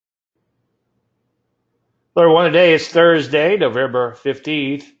Hello, everyone. Today is Thursday, November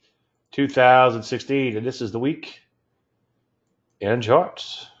 15th, 2016, and this is the week in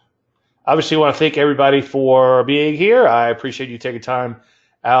charts. Obviously, I want to thank everybody for being here. I appreciate you taking time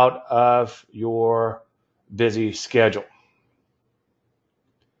out of your busy schedule.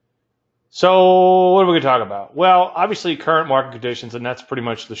 So, what are we going to talk about? Well, obviously, current market conditions, and that's pretty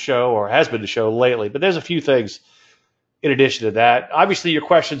much the show, or has been the show lately, but there's a few things in addition to that. Obviously, your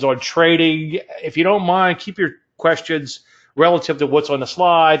questions on trading, if you don't mind, keep your questions relative to what's on the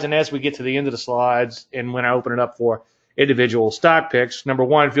slides. And as we get to the end of the slides and when I open it up for individual stock picks, number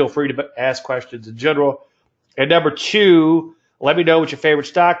one, feel free to ask questions in general. And number two, let me know what your favorite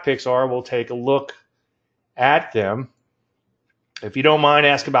stock picks are. We'll take a look at them. If you don't mind,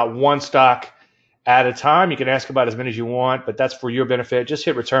 ask about one stock at a time. You can ask about as many as you want, but that's for your benefit. Just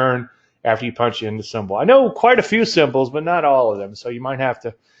hit return after you punch in the symbol. I know quite a few symbols, but not all of them, so you might have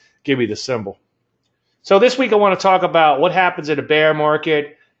to give me the symbol. So this week I want to talk about what happens in a bear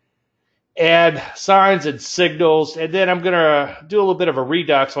market and signs and signals, and then I'm going to do a little bit of a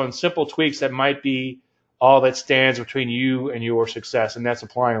redux on simple tweaks that might be all that stands between you and your success, and that's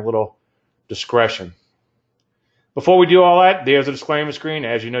applying a little discretion. Before we do all that, there's a disclaimer screen.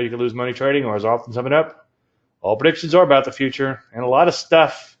 As you know, you can lose money trading, or as often sum it up, all predictions are about the future, and a lot of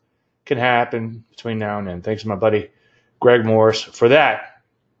stuff can happen between now and then. Thanks to my buddy Greg Morris for that.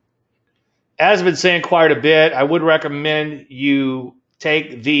 As I've been saying quite a bit, I would recommend you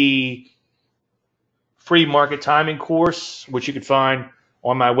take the free market timing course, which you can find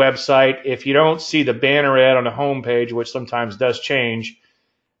on my website. If you don't see the banner ad on the home page, which sometimes does change,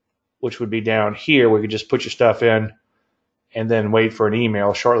 which would be down here, where you could just put your stuff in and then wait for an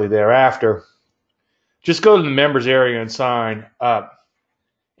email shortly thereafter. Just go to the members area and sign up.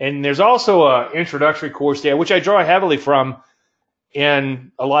 And there's also an introductory course there, which I draw heavily from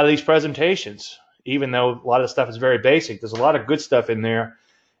in a lot of these presentations, even though a lot of the stuff is very basic. There's a lot of good stuff in there.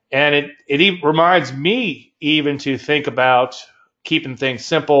 And it reminds me even to think about keeping things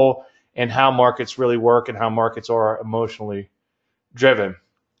simple and how markets really work and how markets are emotionally driven.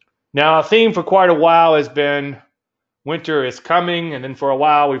 Now, a theme for quite a while has been winter is coming. And then for a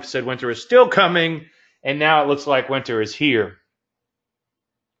while, we've said winter is still coming. And now it looks like winter is here.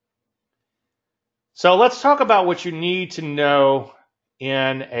 So let's talk about what you need to know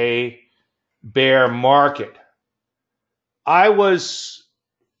in a bear market. I was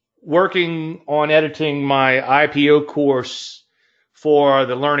working on editing my IPO course for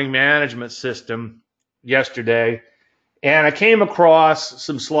the learning management system yesterday, and I came across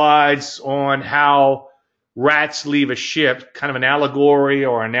some slides on how rats leave a ship, kind of an allegory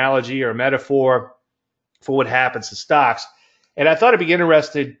or analogy or metaphor for what happens to stocks. And I thought it'd be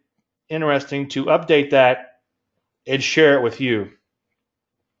interesting to update that and share it with you.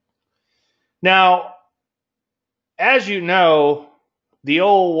 Now, as you know, the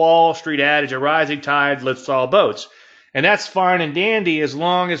old Wall Street adage, a rising tide lifts all boats. And that's fine and dandy as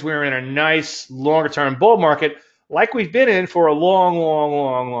long as we're in a nice longer-term bull market like we've been in for a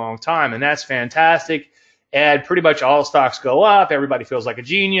long time. And that's fantastic. And pretty much all stocks go up. Everybody feels like a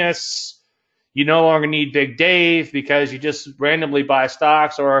genius. You no longer need Big Dave because you just randomly buy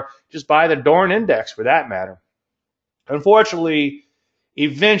stocks or just buy the darn index for that matter. Unfortunately,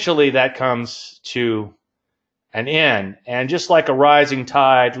 eventually that comes to an end. And just like a rising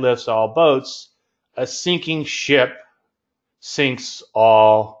tide lifts all boats, a sinking ship sinks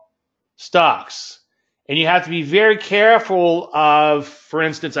all stocks. And you have to be very careful of, for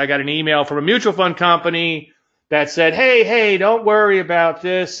instance, I got an email from a mutual fund company that said, hey, don't worry about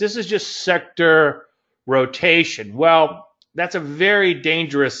this. This is just sector rotation. Well, that's a very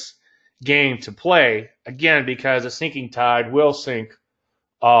dangerous game to play, again, because a sinking tide will sink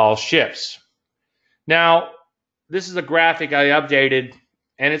all ships. Now, this is a graphic I updated,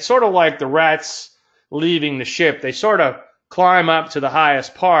 and it's sort of like the rats leaving the ship. They sort of climb up to the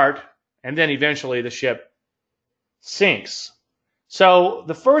highest part, and then eventually the ship sinks. So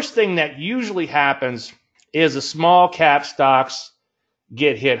the first thing that usually happens is the small cap stocks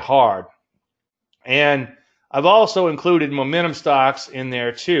get hit hard. And I've also included momentum stocks in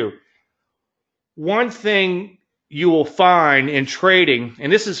there too. One thing you will find in trading, and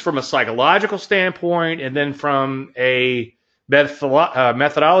this is from a psychological standpoint and then from a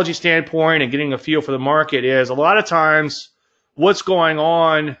methodology standpoint and getting a feel for the market, is a lot of times what's going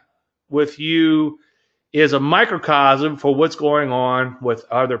on with you is a microcosm for what's going on with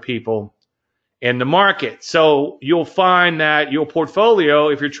other people in the market. So you'll find that your portfolio,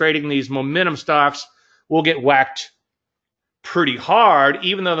 if you're trading these momentum stocks, will get whacked pretty hard,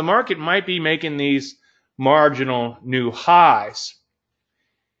 even though the market might be making these marginal new highs.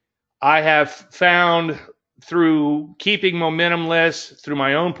 I have found through keeping momentum lists, through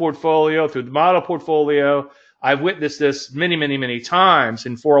my own portfolio, through the model portfolio, I've witnessed this many, many, many times.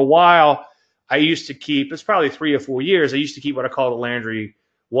 And for a while, I used to keep, it's probably 3 or 4 years, I used to keep what I call the Landry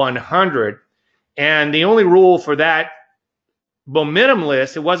 100. And the only rule for that momentum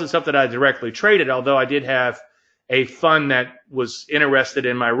list, it wasn't something I directly traded, although I did have a fund that was interested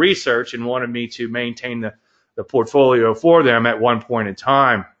in my research and wanted me to maintain the portfolio for them at one point in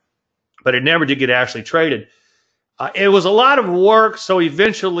time. But it never did get actually traded. It was a lot of work, so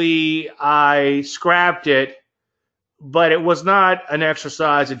eventually I scrapped it, but it was not an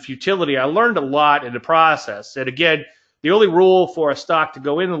exercise in futility. I learned a lot in the process. And again, the only rule for a stock to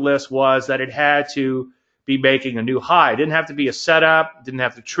go in the list was that it had to be making a new high. It didn't have to be a setup, didn't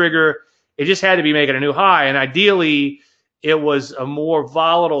have to trigger. It just had to be making a new high. And ideally, it was a more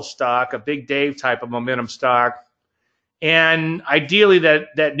volatile stock, a Big Dave type of momentum stock. And ideally,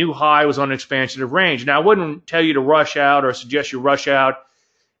 that new high was on an expansion of range. Now, I wouldn't tell you to rush out or suggest you rush out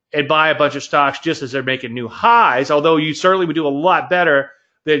and buy a bunch of stocks just as they're making new highs, although you certainly would do a lot better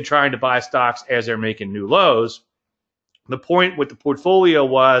than trying to buy stocks as they're making new lows. The point with the portfolio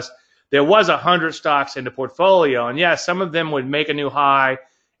was there was 100 stocks in the portfolio, and yes, some of them would make a new high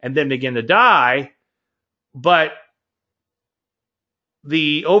and then begin to die, but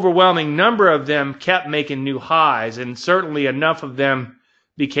the overwhelming number of them kept making new highs, and certainly enough of them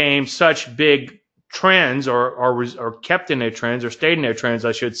became such big trends or kept in their trends or stayed in their trends,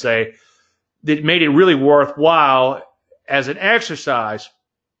 I should say, that made it really worthwhile as an exercise.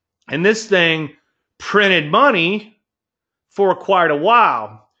 And this thing printed money for quite a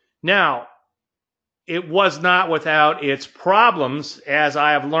while. Now, it was not without its problems, as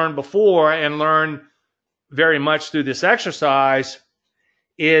I have learned before and learned very much through this exercise,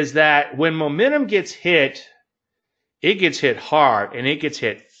 is that when momentum gets hit, it gets hit hard and it gets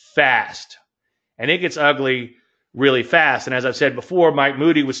hit fast. And it gets ugly really fast. And as I've said before, Mike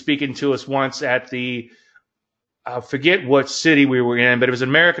Moody was speaking to us once at the, I forget what city we were in, but it was an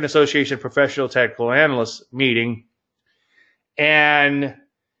American Association of Professional Technical Analysts meeting. And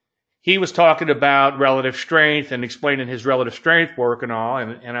he was talking about relative strength and explaining his relative strength work and all.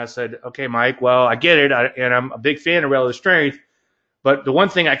 And I said, okay, Mike, well, I get it. And I'm a big fan of relative strength. But the one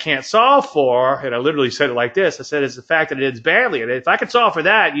thing I can't solve for, and I literally said it like this, I said, is the fact that it ends badly. And if I could solve for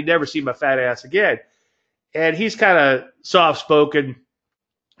that, you'd never see my fat ass again. And he's kind of soft-spoken,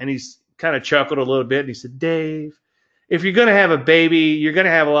 and he's kind of chuckled a little bit. And he said, Dave, if you're going to have a baby, you're going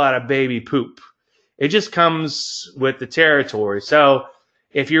to have a lot of baby poop. It just comes with the territory. So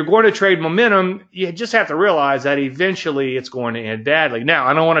if you're going to trade momentum, you just have to realize that eventually it's going to end badly. Now,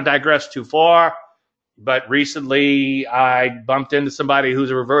 I don't want to digress too far. But recently, I bumped into somebody who's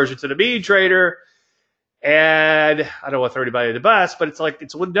a reversion to the mean trader, and I don't want to throw anybody to the bus, but it's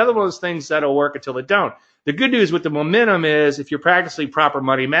another one of those things that'll work until it don't. The good news with the momentum is if you're practicing proper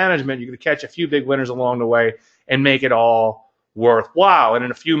money management, you're going to catch a few big winners along the way and make it all worthwhile. And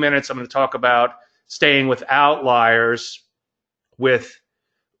in a few minutes, I'm going to talk about staying with outliers with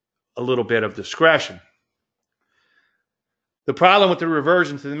a little bit of discretion. The problem with the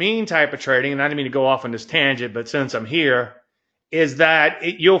reversion to the mean type of trading, and I didn't mean to go off on this tangent, but since I'm here, is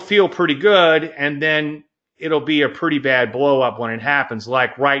that you'll feel pretty good, and then it'll be a pretty bad blow up when it happens.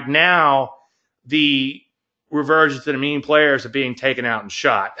 Like right now, the reversions to the mean players are being taken out and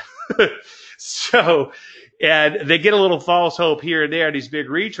shot. So, and they get a little false hope here and there, these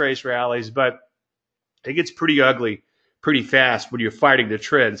big retrace rallies, but it gets pretty ugly pretty fast when you're fighting the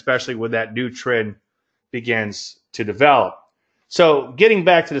trend, especially when that new trend begins to develop. So getting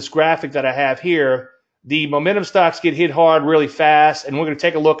back to this graphic that I have here, the momentum stocks get hit hard really fast, and we're going to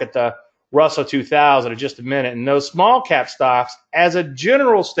take a look at the Russell 2000 in just a minute. And those small cap stocks, as a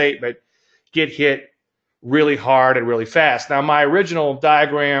general statement, get hit really hard and really fast. Now, my original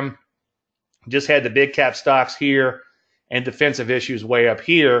diagram just had the big cap stocks here and defensive issues way up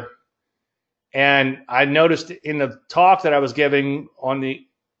here. And I noticed in the talk that I was giving in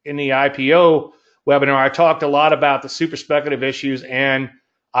the IPO webinar, I talked a lot about the super speculative issues and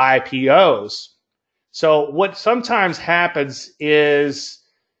IPOs. So what sometimes happens is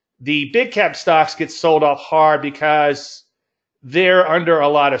the big cap stocks get sold off hard because they're under a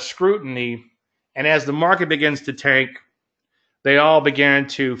lot of scrutiny. And as the market begins to tank, they all begin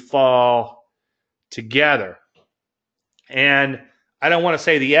to fall together. And I don't want to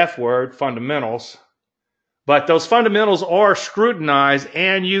say the F word, fundamentals, but those fundamentals are scrutinized,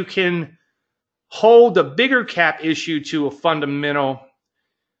 and you can hold a bigger cap issue to a fundamental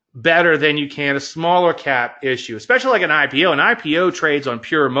better than you can a smaller cap issue, especially like an IPO. An IPO trades on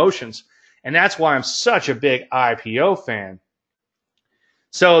pure emotions, and that's why I'm such a big IPO fan.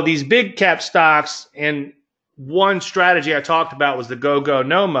 So these big cap stocks, and one strategy I talked about was the go-go,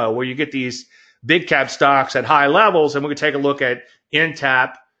 no-mo, where you get these big cap stocks at high levels, and we could take a look at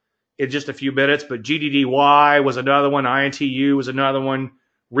NTAP in just a few minutes, but GDDY was another one, INTU was another one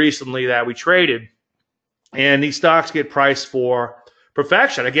recently that we traded. And these stocks get priced for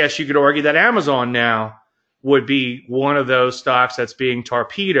perfection. I guess you could argue that Amazon now would be one of those stocks that's being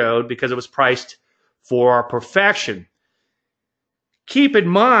torpedoed because it was priced for perfection. Keep in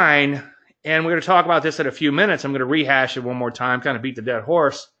mind, and we're going to talk about this in a few minutes, I'm going to rehash it one more time, kind of beat the dead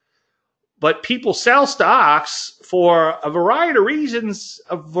horse, but people sell stocks for a variety of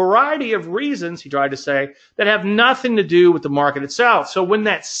reasons, he tried to say, that have nothing to do with the market itself. So when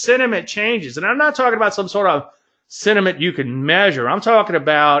that sentiment changes, and I'm not talking about some sort of sentiment you can measure, I'm talking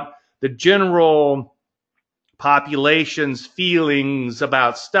about the general population's feelings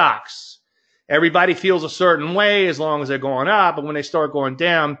about stocks. Everybody feels a certain way as long as they're going up, but when they start going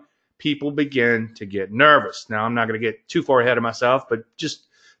down, people begin to get nervous. Now, I'm not going to get too far ahead of myself, but just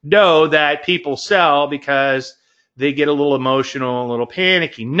know that people sell because they get a little emotional, a little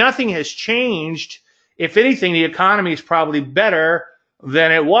panicky. Nothing has changed. If anything, the economy is probably better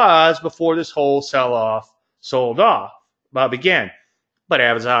than it was before this whole sell-off began. But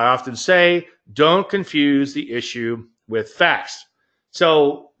as I often say, don't confuse the issue with facts.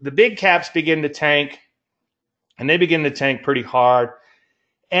 So the big caps begin to tank, and they begin to tank pretty hard.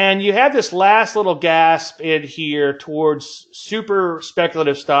 And you have this last little gasp in here towards super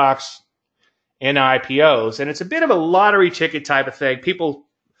speculative stocks and IPOs. And it's a bit of a lottery ticket type of thing. People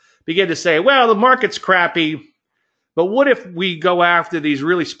begin to say, well, the market's crappy, but what if we go after these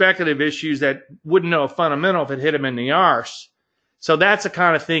really speculative issues that wouldn't know a fundamental if it hit them in the arse? So that's the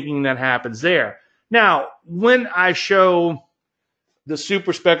kind of thinking that happens there. Now, when I show the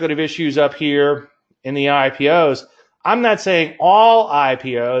super speculative issues up here in the IPOs, I'm not saying all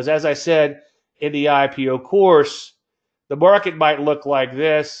IPOs. As I said in the IPO course, the market might look like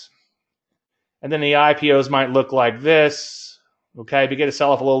this, and then the IPOs might look like this. Okay, begin to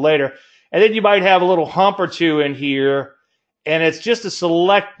sell off a little later. And then you might have a little hump or two in here, and it's just a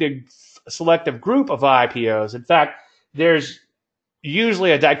selective group of IPOs. In fact, there's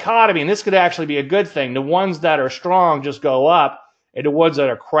usually a dichotomy, and this could actually be a good thing. The ones that are strong just go up, and the ones that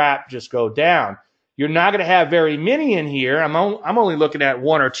are crap just go down. You're not going to have very many in here. I'm only looking at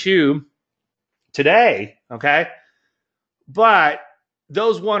one or two today, okay? But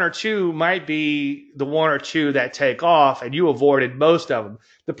those one or two might be the one or two that take off, and you avoided most of them.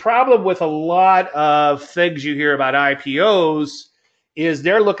 The problem with a lot of things you hear about IPOs is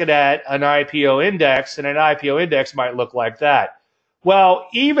they're looking at an IPO index, and an IPO index might look like that. Well,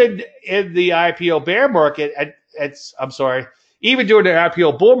 even in the IPO bear market, even during the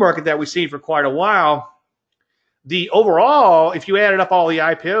IPO bull market that we've seen for quite a while, the overall, if you added up all the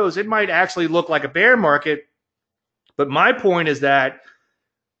IPOs, it might actually look like a bear market. But my point is that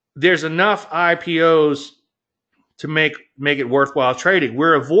there's enough IPOs to make it worthwhile trading.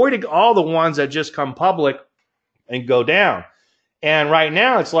 We're avoiding all the ones that just come public and go down. And right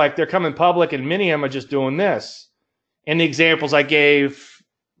now, it's like they're coming public, and many of them are just doing this. And the examples I gave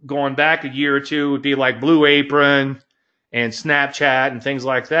going back a year or two would be like Blue Apron and Snapchat and things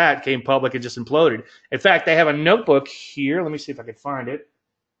like that came public and just imploded. In fact, they have a notebook here. Let me see if I can find it.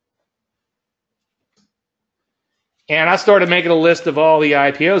 And I started making a list of all the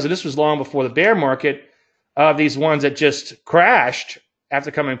IPOs, and this was long before the bear market, of these ones that just crashed after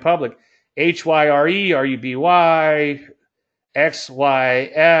coming public. HYRE, RUBY,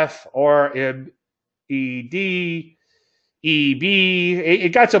 XYF, RMED, EB. It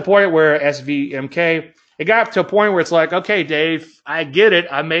got to a point where SVMK, it got to a point where it's like, okay, Dave, I get it.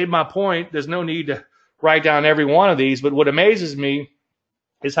 I made my point. There's no need to write down every one of these. But what amazes me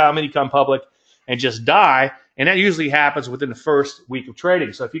is how many come public and just die. And that usually happens within the first week of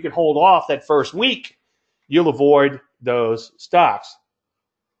trading. So if you can hold off that first week, you'll avoid those stocks.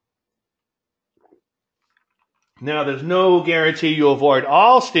 Now, there's no guarantee you'll avoid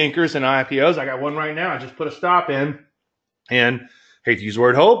all stinkers and IPOs. I got one right now. I just put a stop in. And hate to use the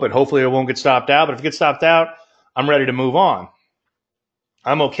word hope, but hopefully it won't get stopped out. But if it gets stopped out, I'm ready to move on.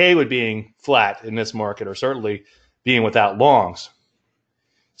 I'm okay with being flat in this market, or certainly being without longs.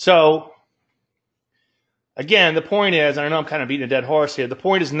 So, again, the point is, and I know I'm kind of beating a dead horse here, the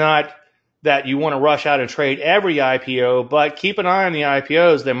point is not that you want to rush out and trade every IPO, but keep an eye on the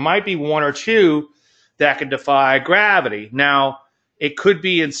IPOs. There might be one or two that can defy gravity. Now, it could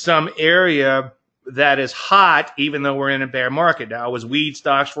be in some area that is hot, even though we're in a bear market. Now, it was weed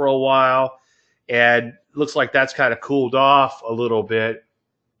stocks for a while, and looks like that's kind of cooled off a little bit.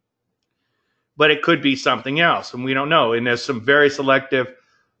 But it could be something else, and we don't know. And there's some very selective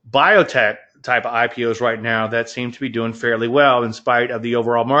biotech type of IPOs right now that seem to be doing fairly well in spite of the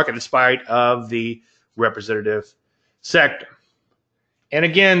overall market, in spite of the representative sector. And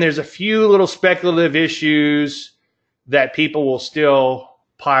again, there's a few little speculative issues that people will still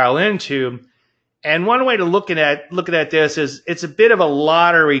pile into. And one way to looking at this is it's a bit of a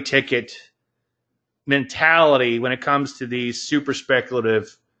lottery ticket mentality when it comes to these super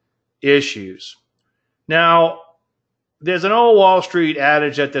speculative issues. Now, there's an old Wall Street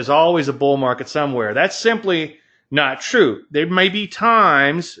adage that there's always a bull market somewhere. That's simply not true. There may be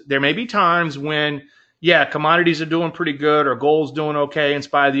times when, yeah, commodities are doing pretty good or gold's doing okay in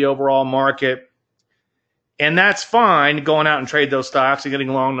spite of the overall market. And that's fine, going out and trade those stocks and getting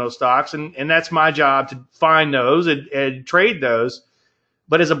along those stocks. And that's my job to find those and trade those.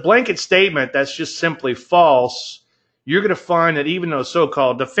 But as a blanket statement, that's just simply false. You're going to find that even those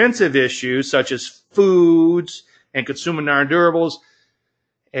so-called defensive issues, such as foods and consumer non-durables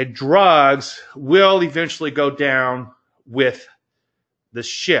and drugs, will eventually go down with the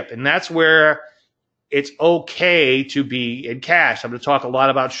ship. And that's where it's okay to be in cash. I'm going to talk a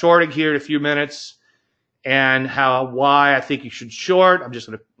lot about shorting here in a few minutes and why I think you should short.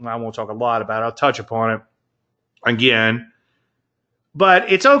 I won't talk a lot about it. I'll touch upon it again.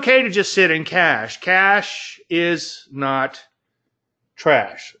 But it's okay to just sit in cash. Cash is not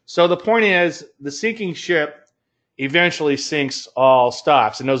trash. So the point is, the sinking ship eventually sinks all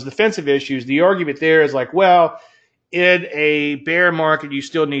stocks. And those defensive issues, the argument there is like, well, in a bear market, you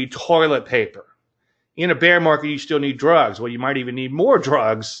still need toilet paper. In a bear market, you still need drugs. Well, you might even need more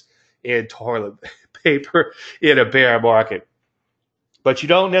drugs in toilet paper in a bear market. But you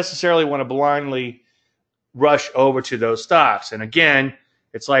don't necessarily want to blindly rush over to those stocks. And again,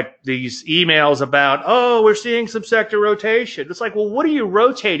 it's like these emails about, oh, we're seeing some sector rotation. It's like, well, what are you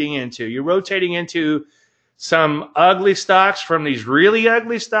rotating into? You're rotating into some ugly stocks from these really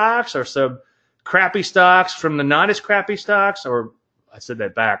ugly stocks, or some crappy stocks from the not as crappy stocks, or I said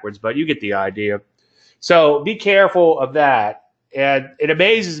that backwards, but you get the idea. So be careful of that. And it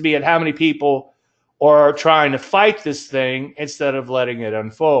amazes me at how many people are trying to fight this thing instead of letting it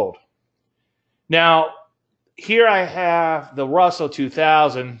unfold. Now, here I have the Russell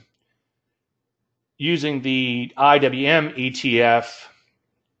 2000 using the IWM ETF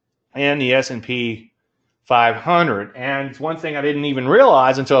and the S&P 500. And one thing I didn't even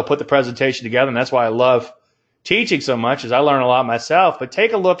realize until I put the presentation together, and that's why I love teaching so much, is I learn a lot myself. But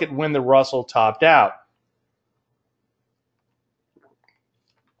take a look at when the Russell topped out.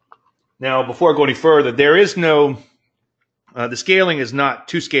 Now, before I go any further, there is no, the scaling is not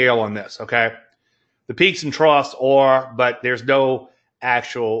to scale on this, okay? The peaks and troughs are, but there's no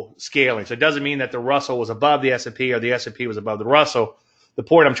actual scaling. So it doesn't mean that the Russell was above the S&P or the S&P was above the Russell. The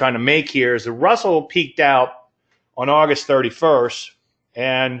point I'm trying to make here is the Russell peaked out on August 31st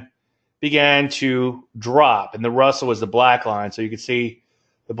and began to drop. And the Russell was the black line. So you can see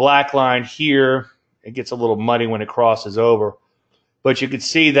the black line here. It gets a little muddy when it crosses over. But you can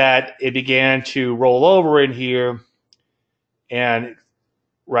see that it began to roll over in here and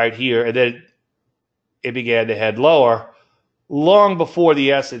right here. And then it began to head lower long before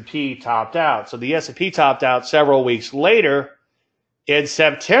the S&P topped out. So the S&P topped out several weeks later in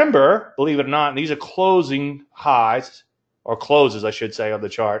September, believe it or not. And these are closing highs, or closes, I should say, on the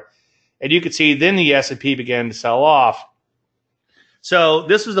chart. And you can see then the S&P began to sell off. So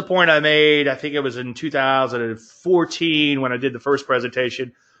this was the point I made, I think it was in 2014 when I did the first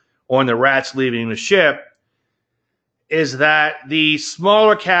presentation on the rats leaving the ship, is that the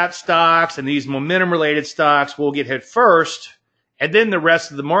smaller cap stocks and these momentum related stocks will get hit first, and then the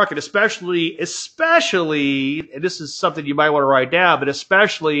rest of the market, especially, and this is something you might want to write down, but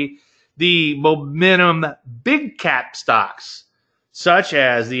especially the momentum big cap stocks, such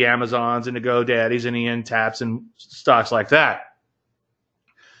as the Amazons and the GoDaddies and the Intaps and stocks like that.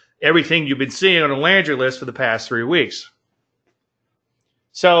 Everything you've been seeing on the Landry list for the past 3 weeks.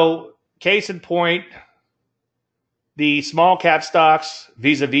 So, case in point, the small cap stocks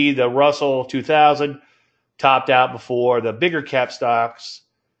vis-a-vis the Russell 2000 topped out before the bigger cap stocks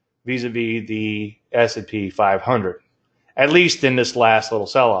vis-a-vis the S&P 500, at least in this last little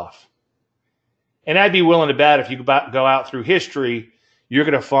sell-off. And I'd be willing to bet if you go out through history, you're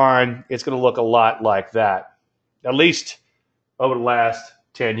going to find it's going to look a lot like that, at least over the last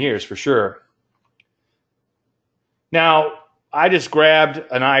 10 years for sure. Now, I just grabbed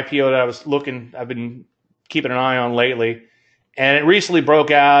an IPO that I've been keeping an eye on lately, and it recently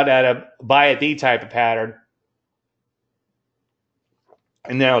broke out at a buy at the type of pattern,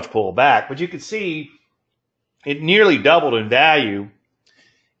 and now it's pulled back. But you can see it nearly doubled in value,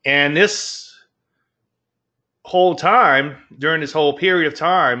 and this whole time, during this whole period of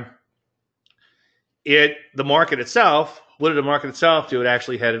time, the market itself, what did the market itself do? It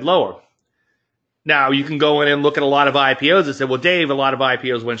actually headed lower. Now, you can go in and look at a lot of IPOs and say, well, Dave, a lot of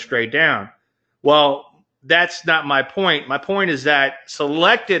IPOs went straight down. Well, that's not my point. My point is that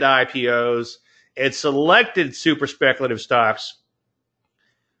selected IPOs and selected super speculative stocks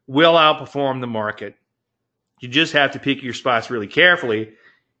will outperform the market. You just have to pick your spots really carefully.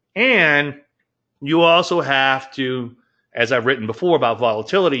 And you also have to, as I've written before about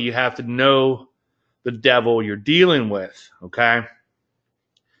volatility, you have to know the devil you're dealing with, okay?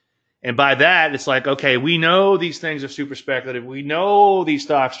 And by that, it's like, okay, we know these things are super speculative. We know these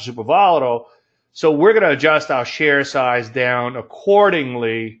stocks are super volatile. So we're going to adjust our share size down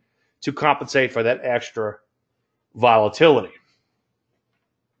accordingly to compensate for that extra volatility.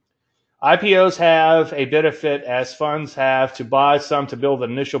 IPOs have a benefit as funds have to buy some to build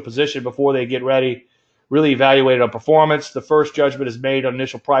an initial position before they get ready, really evaluate on performance. The first judgment is made on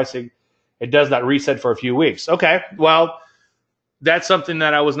initial pricing. It does not reset for a few weeks. Okay, well, that's something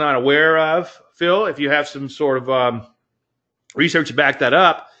that I was not aware of, Phil. If you have some sort of research to back that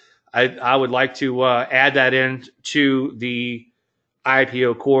up, I would like to add that into the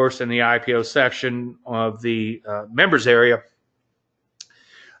IPO course and the IPO section of the members area.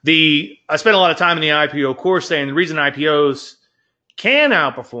 I spent a lot of time in the IPO course saying the reason IPOs can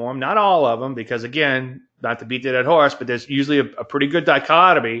outperform, not all of them, because again, not to beat that horse, but there's usually a pretty good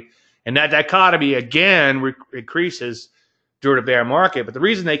dichotomy, and that dichotomy again increases during a bear market. But the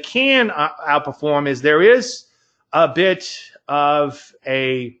reason they can outperform is there is a bit of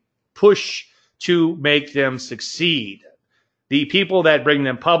a push to make them succeed. The people that bring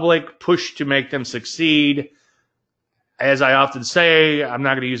them public push to make them succeed. As I often say, I'm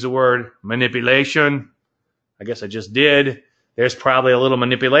not going to use the word manipulation. I guess I just did. There's probably a little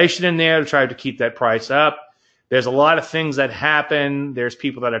manipulation in there to try to keep that price up. There's a lot of things that happen. There's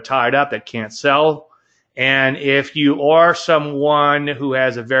people that are tied up that can't sell. And if you are someone who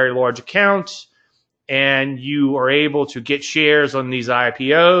has a very large account and you are able to get shares on these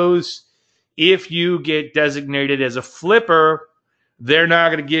IPOs, if you get designated as a flipper, they're not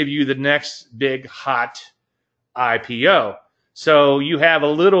going to give you the next big hot IPO. So you have a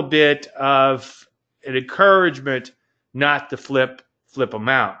little bit of an encouragement not to flip them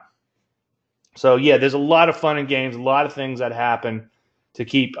out. So yeah, there's a lot of fun and games, a lot of things that happen to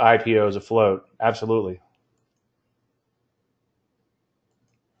keep IPOs afloat. Absolutely.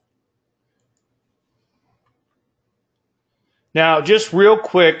 Now, just real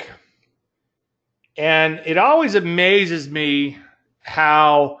quick, and it always amazes me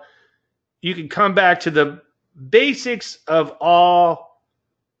how you can come back to the basics of all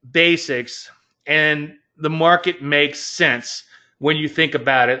basics and the market makes sense when you think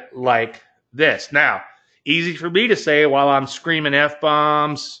about it like this. Now, easy for me to say while I'm screaming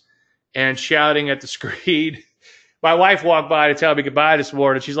F-bombs and shouting at the screen. My wife walked by to tell me goodbye this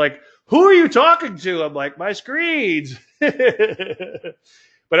morning. She's like, who are you talking to? I'm like, my screens.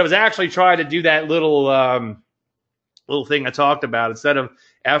 But I was actually trying to do that little thing I talked about. Instead of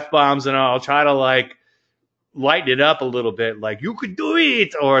F-bombs and all, I'll try to like lighten it up a little bit, like you could do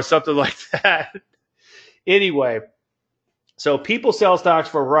it or something like that. Anyway, so people sell stocks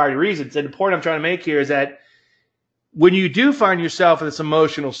for a variety of reasons. And the point I'm trying to make here is that when you do find yourself in this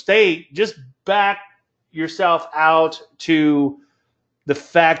emotional state, just back yourself out to the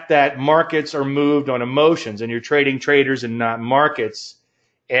fact that markets are moved on emotions and you're trading traders and not markets.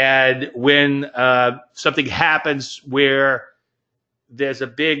 And when something happens where there's a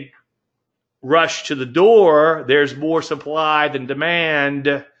big rush to the door, there's more supply than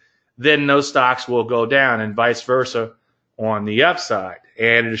demand, then those stocks will go down, and vice versa on the upside.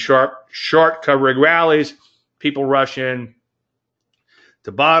 And in short covering rallies, people rush in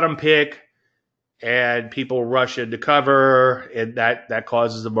to bottom pick, and people rush in to cover, and that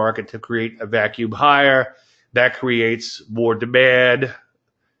causes the market to create a vacuum higher. That creates more demand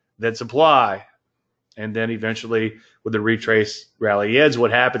than supply. And then eventually, when the retrace rally ends, what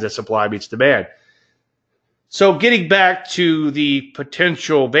happens is supply meets demand. So getting back to the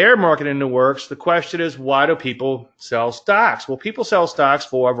potential bear market in the works, the question is, why do people sell stocks? Well, people sell stocks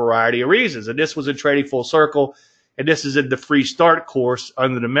for a variety of reasons. And this was in Trading Full Circle, and this is in the Free Start course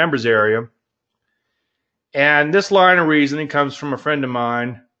under the members area. And this line of reasoning comes from a friend of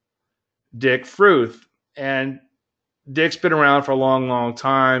mine, Dick Fruth. And Dick's been around for a long, long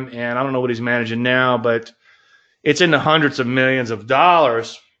time, and I don't know what he's managing now, but it's in the hundreds of millions of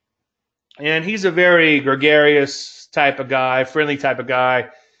dollars. And he's a very gregarious type of guy, friendly type of guy.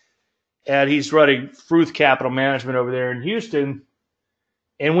 And he's running Fruth Capital Management over there in Houston.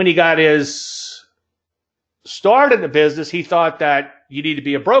 And when he got his started the business, he thought that you need to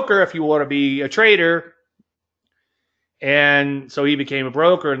be a broker if you want to be a trader. And so he became a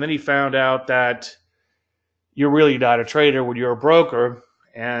broker, and then he found out that you're really not a trader when you're a broker.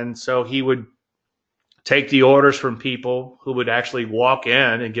 And so he would take the orders from people who would actually walk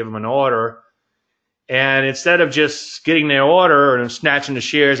in and give them an order. And instead of just getting their order and snatching the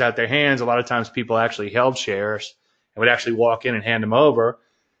shares out their hands, a lot of times people actually held shares and would actually walk in and hand them over.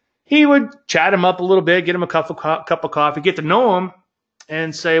 He would chat them up a little bit, get them a cup of coffee, get to know them,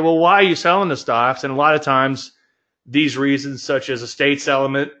 and say, well, why are you selling the stocks? And a lot of times these reasons, such as estate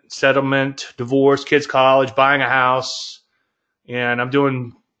settlement, divorce, kids' college, buying a house, and I'm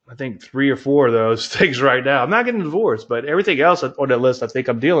doing, I think, 3 or 4 of those things right now. I'm not getting divorced, but everything else on the list I think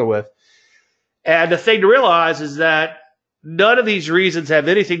I'm dealing with. And the thing to realize is that none of these reasons have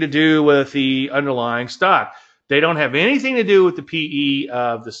anything to do with the underlying stock. They don't have anything to do with the PE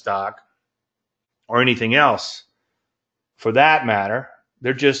of the stock or anything else for that matter.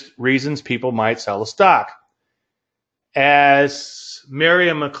 They're just reasons people might sell a stock. As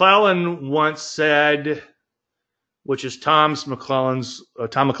Miriam McClellan once said, which is Tom McClellan's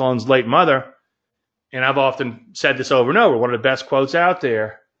late mother, and I've often said this over and over, one of the best quotes out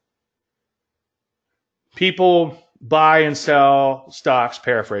there. People buy and sell stocks,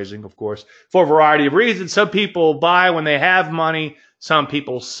 paraphrasing, of course, for a variety of reasons. Some people buy when they have money. Some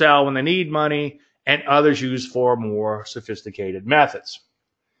people sell when they need money, and others use for more sophisticated methods.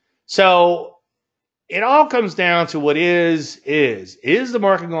 So it all comes down to what is the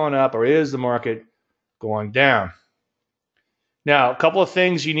market going up or is the market going down? Now, a couple of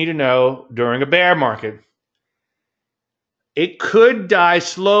things you need to know during a bear market. It could die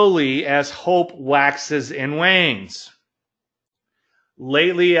slowly as hope waxes and wanes.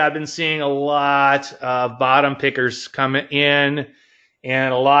 Lately, I've been seeing a lot of bottom pickers coming in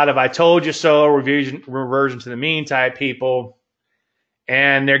and a lot of I told you so, reversion to the mean type people.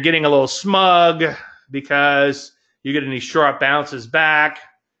 And they're getting a little smug because you're getting these sharp bounces back.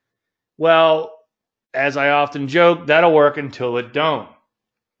 Well, as I often joke, that'll work until it don't.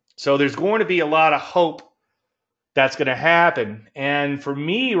 So there's going to be a lot of hope that's going to happen. And for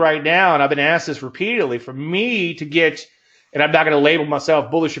me right now, and I've been asked this repeatedly, for me to get, and I'm not going to label myself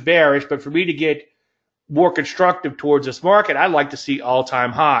bullish or bearish, but for me to get more constructive towards this market, I'd like to see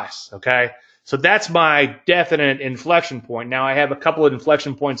all-time highs, okay? So that's my definite inflection point. Now, I have a couple of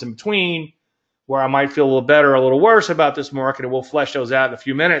inflection points in between where I might feel a little better or a little worse about this market, and we'll flesh those out in a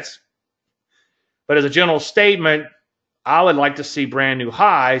few minutes. But as a general statement, I would like to see brand new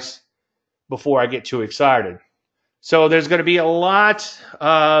highs before I get too excited. So there's going to be a lot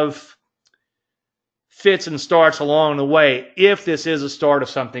of fits and starts along the way if this is a start of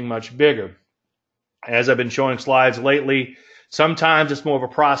something much bigger. As I've been showing slides lately, sometimes it's more of a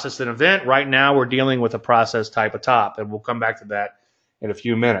process than event. Right now, we're dealing with a process type of top, and we'll come back to that in a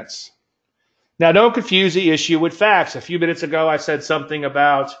few minutes. Now, don't confuse the issue with facts. A few minutes ago, I said something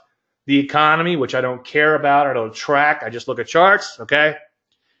about the economy, which I don't care about. I don't track. I just look at charts, okay?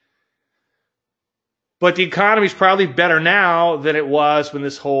 But the economy is probably better now than it was when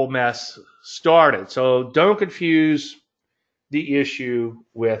this whole mess started. So don't confuse the issue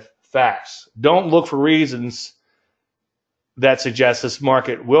with facts. Don't look for reasons that suggest this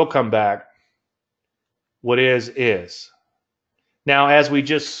market will come back. What is. Now, as we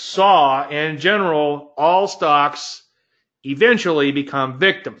just saw, in general, all stocks eventually become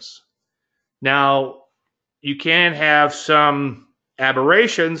victims. Now, you can have some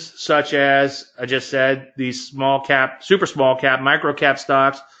aberrations, such as I just said, these small cap, super small cap, micro cap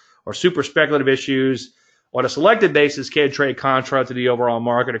stocks, or super speculative issues on a selected basis can trade contra to the overall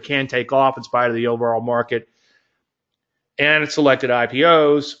market or can take off in spite of the overall market and selected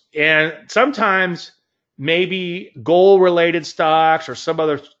IPOs. And sometimes maybe gold-related stocks or some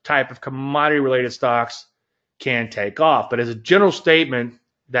other type of commodity-related stocks can take off. But as a general statement,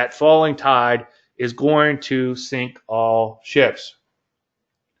 that falling tide is going to sink all ships.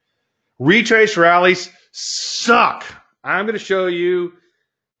 Retrace rallies suck. I'm going to show you,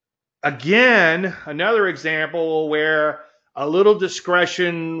 again, another example where a little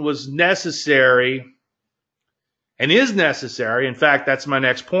discretion was necessary and is necessary. In fact, that's my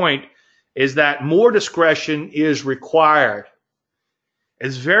next point, is that more discretion is required.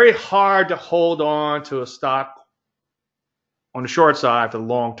 It's very hard to hold on to a stock on the short side for the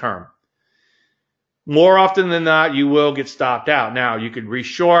long term. More often than not, you will get stopped out. Now, you could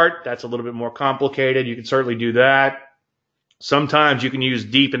reshort. That's a little bit more complicated. You can certainly do that. Sometimes you can use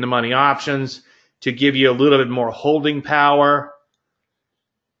deep in the money options to give you a little bit more holding power.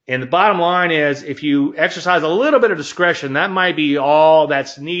 And the bottom line is, if you exercise a little bit of discretion, that might be all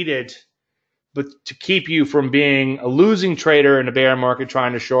that's needed but to keep you from being a losing trader in a bear market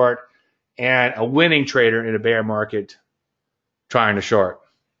trying to short and a winning trader in a bear market trying to short.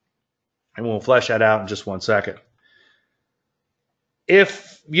 And we'll flesh that out in just one second.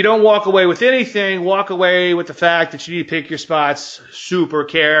 If you don't walk away with anything, walk away with the fact that you need to pick your spots super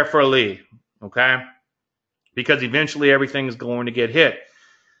carefully, okay? Because eventually everything is going to get hit.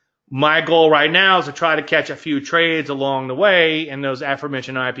 My goal right now is to try to catch a few trades along the way in those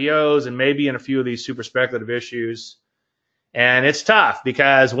aforementioned IPOs and maybe in a few of these super speculative issues. And it's tough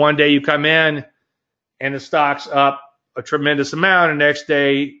because one day you come in and the stock's up a tremendous amount, and the next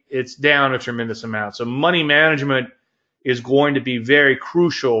day it's down a tremendous amount. So money management is going to be very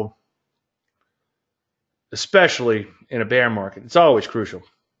crucial, especially in a bear market. It's always crucial.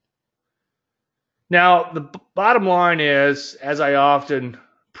 Now, the bottom line is, as I often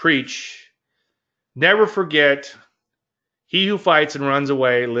preach, never forget, he who fights and runs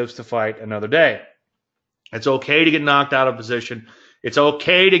away lives to fight another day. It's okay to get knocked out of position. It's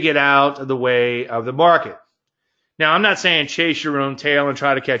okay to get out of the way of the market. Now, I'm not saying chase your own tail and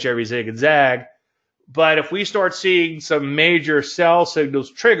try to catch every zig and zag, but if we start seeing some major sell signals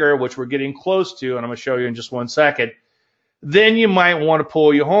trigger, which we're getting close to, and I'm going to show you in just one second, then you might want to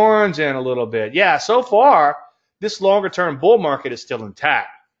pull your horns in a little bit. Yeah, so far, this longer-term bull market is still intact.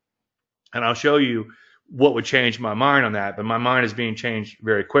 And I'll show you what would change my mind on that, but my mind is being changed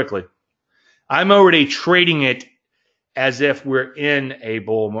very quickly. I'm already trading it as if we're in a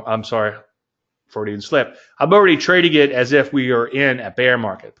bull. I'm sorry, Freudian slip. I'm already trading it as if we are in a bear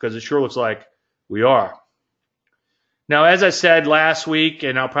market because it sure looks like we are. Now, as I said last week,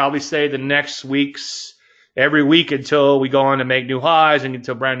 and I'll probably say the next weeks, every week until we go on to make new highs and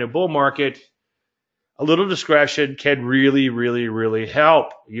until brand new bull market, a little discretion can really, really, really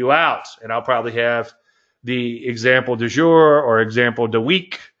help you out. And I'll probably have the example du jour or example de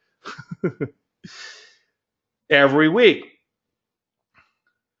week every week.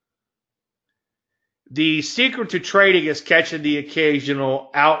 The secret to trading is catching the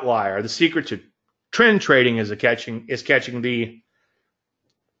occasional outlier. The secret to trend trading is catching the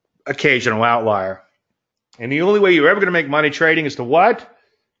occasional outlier. And the only way you're ever going to make money trading is to what?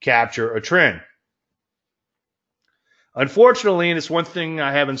 Capture a trend. Unfortunately, and it's one thing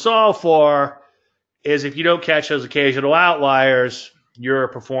I haven't solved for, is if you don't catch those occasional outliers, your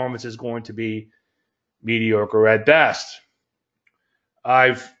performance is going to be mediocre at best.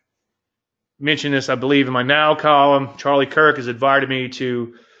 I've mentioned this, I believe, in my Now column. Charlie Kirk has invited me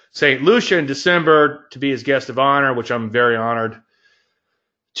to St. Lucia in December to be his guest of honor, which I'm very honored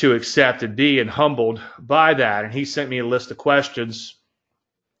to accept and be and humbled by that. And he sent me a list of questions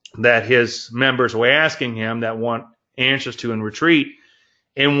that his members were asking him that want answers to in retreat.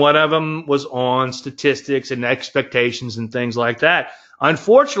 And one of them was on statistics and expectations and things like that.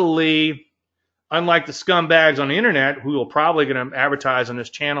 Unfortunately, unlike the scumbags on the internet who are probably going to advertise on this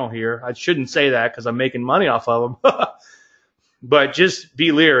channel here, I shouldn't say that because I'm making money off of them, but just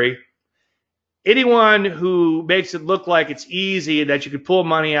be leery. Anyone who makes it look like it's easy and that you could pull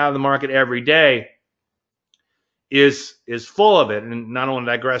money out of the market every day is full of it. And not only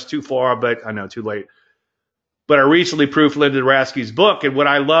digress too far, but I know too late. But I recently proofed Linda Rasky's book, and what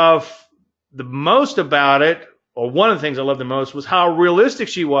I love the most about it, or one of the things I loved the most, was how realistic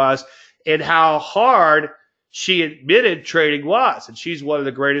she was and how hard she admitted trading was. And she's one of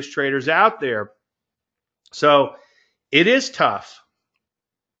the greatest traders out there. So it is tough.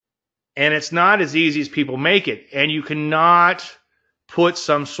 And it's not as easy as people make it. And you cannot put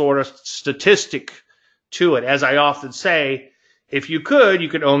some sort of statistic to it. As I often say, if you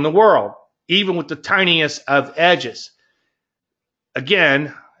could own the world, even with the tiniest of edges.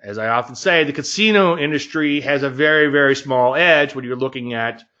 Again, as I often say, the casino industry has a very, very small edge when you're looking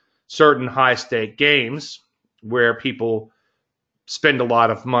at certain high-stake games where people spend a lot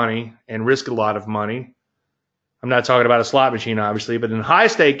of money and risk a lot of money. I'm not talking about a slot machine, obviously, but in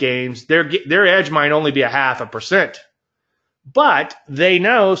high-stake games, their edge might only be 0.5%. But they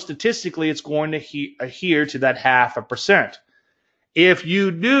know statistically it's going to adhere to that 0.5%. If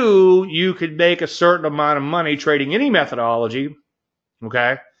you knew you could make a certain amount of money trading any methodology,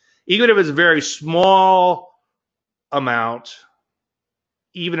 okay, even if it's a very small amount,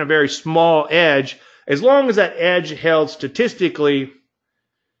 even a very small edge, as long as that edge held statistically,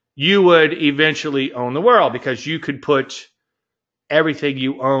 you would eventually own the world because you could put everything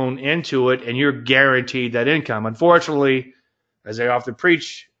you own into it and you're guaranteed that income. Unfortunately, as I often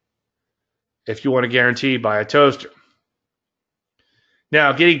preach, if you want to guarantee, buy a toaster.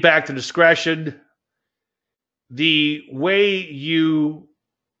 Now, getting back to discretion, the way you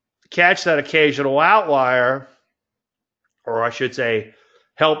catch that occasional outlier, or I should say,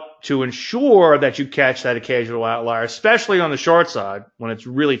 help to ensure that you catch that occasional outlier, especially on the short side when it's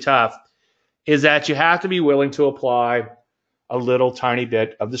really tough, is that you have to be willing to apply a little tiny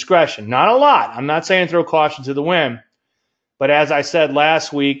bit of discretion. Not a lot. I'm not saying throw caution to the wind. But as I said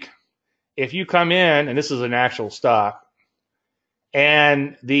last week, if you come in, and this is an actual stock,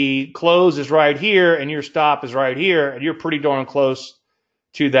 and the close is right here and your stop is right here, and you're pretty darn close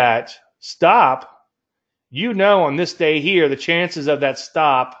to that stop, you know on this day here, the chances of that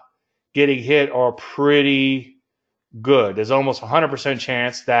stop getting hit are pretty good. There's almost 100%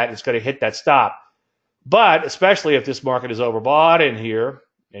 chance that it's going to hit that stop. But especially if this market is overbought in here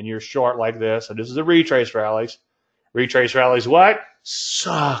and you're short like this, and this is a retrace rallies. Retrace rallies what?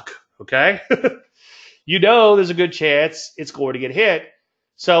 Suck, okay? You know there's a good chance it's going to get hit.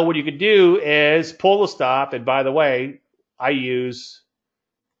 So what you could do is pull the stop. And by the way,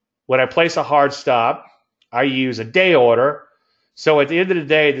 when I place a hard stop, I use a day order. So at the end of the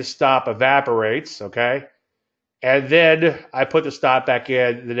day, the stop evaporates, okay? And then I put the stop back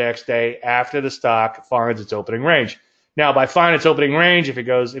in the next day after the stock finds its opening range. Now, by finding its opening range, if it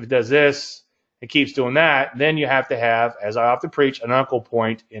does this, it keeps doing that, then you have to have, as I often preach, an uncle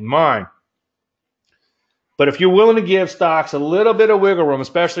point in mind. But if you're willing to give stocks a little bit of wiggle room,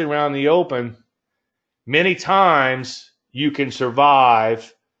 especially around the open, many times you can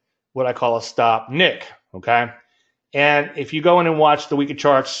survive what I call a stop nick, okay? And if you go in and watch the weekly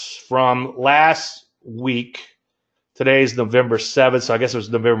charts from last week, today's November 7th, so I guess it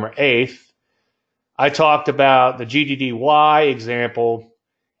was November 8th, I talked about the GDDY example,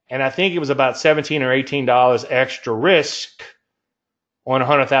 and I think it was about $17 or $18 extra risk on a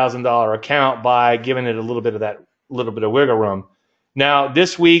 $100,000 account by giving it a little bit of wiggle room. Now,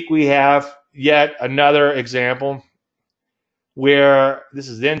 this week we have yet another example where this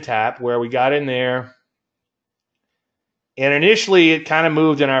is NTAP, where we got in there, and initially it kind of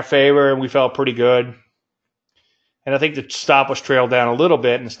moved in our favor, and we felt pretty good. And I think the stop was trailed down a little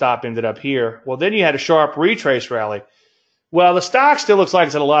bit, and the stop ended up here. Well, then you had a sharp retrace rally. Well, the stock still looks like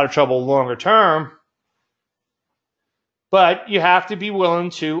it's in a lot of trouble longer term, but you have to be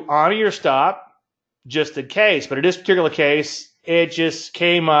willing to honor your stop just in case. But in this particular case, it just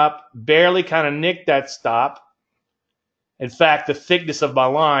came up, barely kind of nicked that stop. In fact, the thickness of my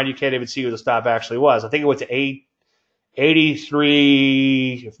line, you can't even see where the stop actually was. I think it went to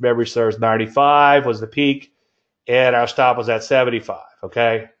 83, if memory serves, 95 was the peak, and our stop was at 75,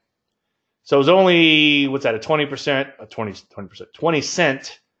 okay? So it was only, what's that, a 20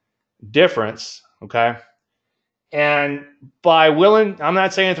 cent difference, okay? And by willing, I'm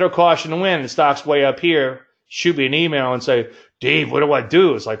not saying throw caution to wind, the stock's way up here, shoot me an email and say, Dave, what do I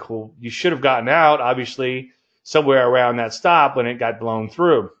do? It's like, well, you should have gotten out, obviously, somewhere around that stop when it got blown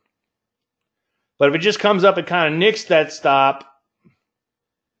through. But if it just comes up and kind of nicks that stop,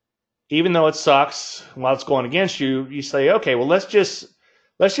 even though it sucks while it's going against you, you say, okay, well, let's just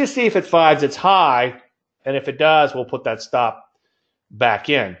see if it finds its high, and if it does, we'll put that stop back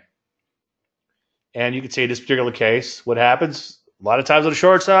in. And you can see in this particular case, what happens a lot of times on the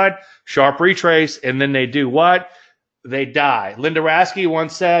short side, sharp retrace, and then they do what? They die. Linda Rasky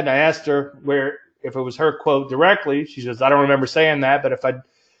once said, and I asked her if it was her quote directly, she says, I don't remember saying that, but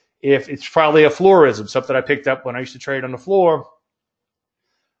if it's probably a floorism, something I picked up when I used to trade on the floor.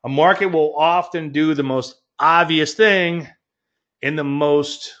 A market will often do the most obvious thing in the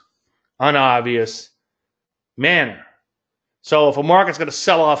most unobvious manner. So if a market's going to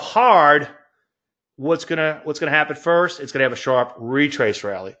sell off hard, what's going to happen first? It's going to have a sharp retrace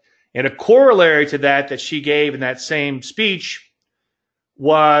rally. And a corollary to that she gave in that same speech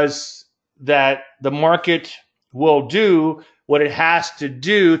was that the market will do what it has to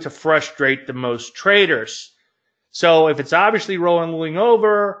do to frustrate the most traders. So if it's obviously rolling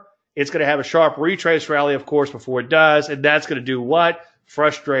over, it's going to have a sharp retrace rally, of course, before it does. And that's going to do what?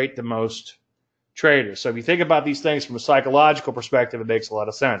 Frustrate the most traders. So if you think about these things from a psychological perspective, it makes a lot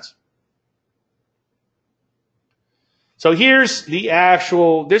of sense. So here's the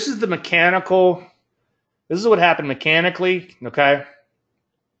actual, this is the mechanical, this is what happened mechanically, okay?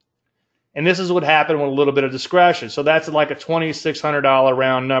 And this is what happened with a little bit of discretion. So that's like a $2,600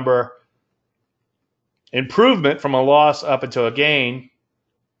 round number improvement from a loss up into a gain.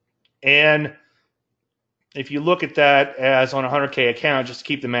 And if you look at that as on a 100K account, just to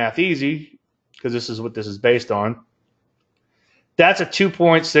keep the math easy, because this is what this is based on, that's a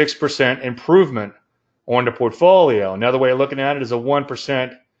 2.6% improvement on the portfolio. Another way of looking at it is a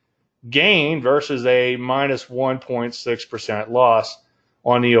 1% gain versus a minus 1.6% loss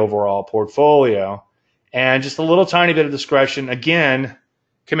on the overall portfolio. And just a little tiny bit of discretion, again,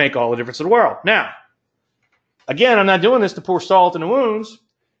 can make all the difference in the world. Now, again, I'm not doing this to pour salt in the wounds.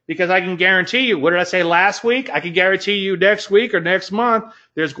 Because I can guarantee you, what did I say last week? I can guarantee you next week or next month,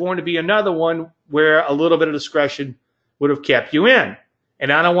 there's going to be another one where a little bit of discretion would have kept you in.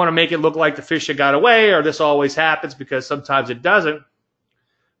 And I don't want to make it look like the fish that got away or this always happens, because sometimes it doesn't.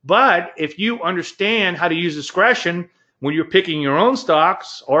 But if you understand how to use discretion when you're picking your own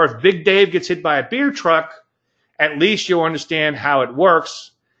stocks, or if Big Dave gets hit by a beer truck, at least you'll understand how it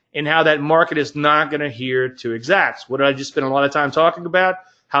works and how that market is not going to adhere to exacts. What did I just spend a lot of time talking about?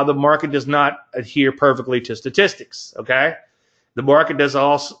 How the market does not adhere perfectly to statistics, okay? The market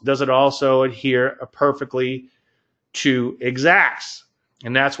doesn't also adhere perfectly to exacts.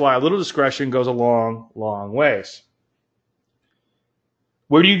 And that's why a little discretion goes a long, long ways.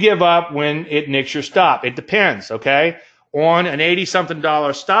 Where do you give up when it nicks your stop? It depends, okay? On an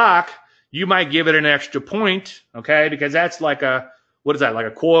 $80-something stock, you might give it an extra point, okay? Because that's like a, what is that, like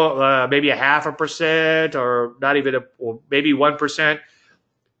a quarter, maybe a 0.5%, or not even or maybe 1%.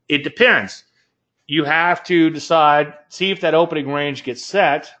 It depends. You have to decide, see if that opening range gets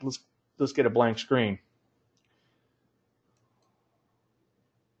set. Let's get a blank screen.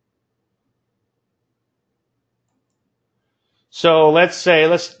 So let's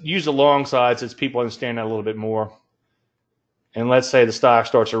use the long side since people understand that a little bit more. And let's say the stock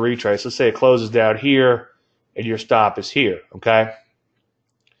starts to retrace. Let's say it closes down here and your stop is here, okay?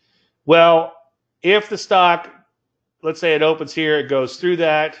 Well, if the stock, let's say it opens here, it goes through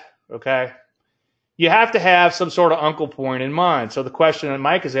that, okay? You have to have some sort of uncle point in mind. So the question that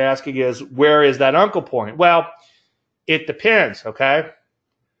Mike is asking is, where is that uncle point? Well, it depends, okay?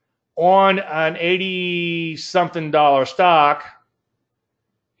 On an $80-something stock,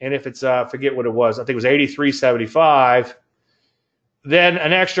 and if it's, forget what it was, I think it was $83.75, then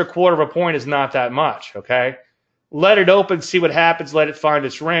an extra quarter of a point is not that much, okay? Let it open, see what happens, let it find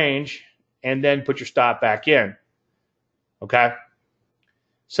its range, and then put your stop back in, okay?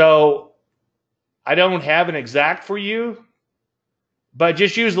 So I don't have an exact for you, but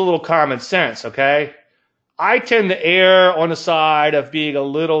just use a little common sense, okay? I tend to err on the side of being a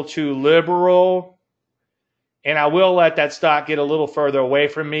little too liberal, and I will let that stock get a little further away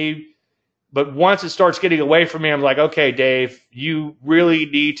from me. But once it starts getting away from me, I'm like, okay, Dave, you really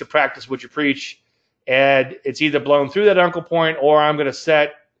need to practice what you preach. And it's either blown through that uncle point, or I'm going to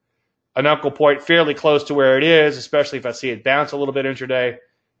set an uncle point fairly close to where it is, especially if I see it bounce a little bit intraday,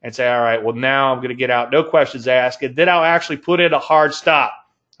 and say, all right, well, now I'm going to get out, no questions asked. And then I'll actually put in a hard stop,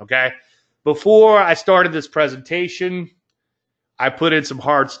 okay? Before I started this presentation, I put in some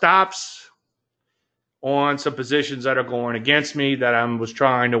hard stops on some positions that are going against me that I was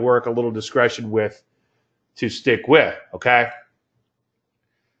trying to work a little discretion with to stick with, okay?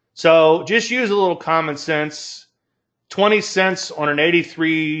 So just use a little common sense. 20 cents on an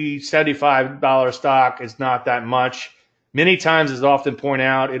 $83.75 stock is not that much. Many times, as I often point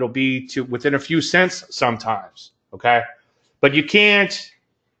out, it'll be to within a few cents sometimes, okay? But you can't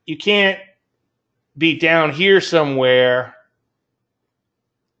be down here somewhere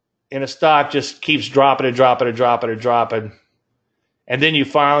and a stock just keeps dropping and dropping and dropping and dropping, and then you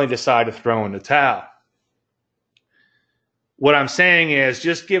finally decide to throw in the towel. What I'm saying is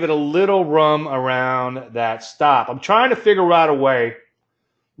just give it a little room around that stop. I'm trying to figure out a way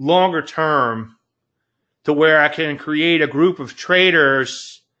longer term to where I can create a group of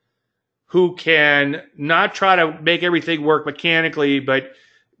traders who can not try to make everything work mechanically, but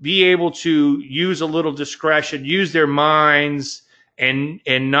be able to use a little discretion, use their minds and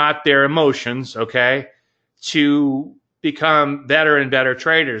not their emotions, okay, to become better and better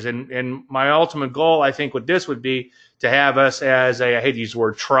traders. And my ultimate goal, I think, with this would be to have us as a, I hate to use the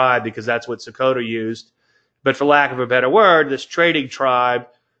word tribe because that's what Sakota used, but for lack of a better word, this trading tribe,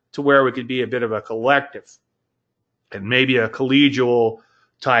 to where we could be a bit of a collective and maybe a collegial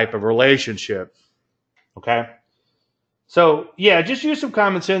type of relationship, okay? So, yeah, just use some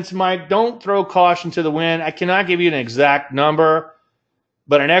common sense, Mike. Don't throw caution to the wind. I cannot give you an exact number,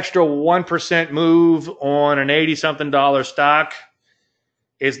 but an extra 1% move on an $80-something stock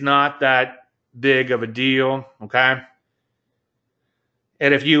is not that big of a deal, okay?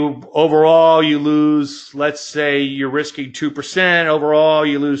 And if you overall you lose, let's say you're risking 2%, overall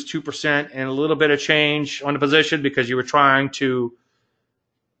you lose 2% and a little bit of change on the position because you were trying to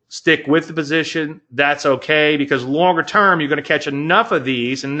stick with the position, that's okay, because longer term you're going to catch enough of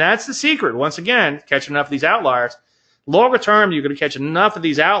these, and that's the secret. Once again, catch enough of these outliers. Longer term, you're going to catch enough of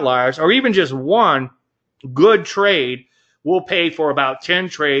these outliers, or even just one good trade will pay for about 10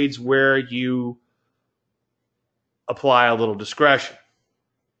 trades where you apply a little discretion.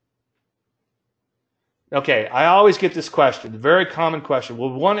 Okay, I always get this question, a very common question.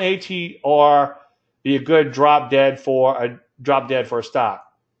 Will one ATR be a good drop dead for a stock?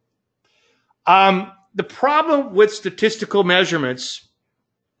 The problem with statistical measurements,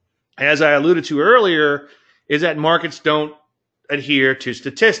 as I alluded to earlier, is that markets don't adhere to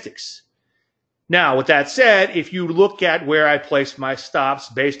statistics. Now, with that said, if you look at where I place my stops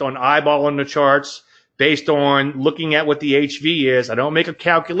based on eyeballing the charts, based on looking at what the HV is, I don't make a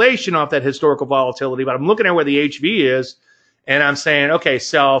calculation off that historical volatility, but I'm looking at where the HV is, and I'm saying, okay,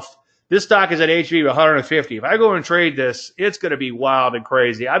 self, this stock is at HV of 150. If I go and trade this, it's going to be wild and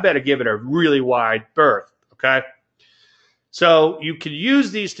crazy. I better give it a really wide berth, okay? So you can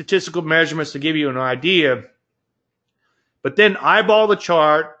use these statistical measurements to give you an idea, but then eyeball the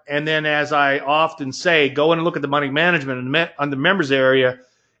chart, and then, as I often say, go in and look at the money management on the members area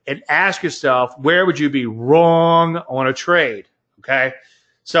and ask yourself, where would you be wrong on a trade? Okay?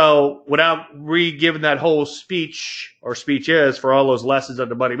 So without re-giving that whole speech, or speeches for all those lessons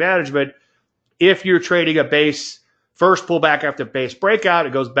under money management, if you're trading a base, first pullback after base breakout,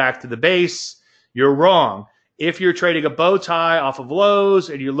 it goes back to the base, you're wrong. If you're trading a bow tie off of lows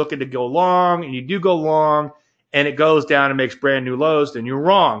and you're looking to go long, and you do go long, and it goes down and makes brand new lows, then you're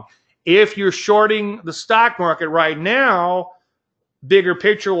wrong. If you're shorting the stock market right now, bigger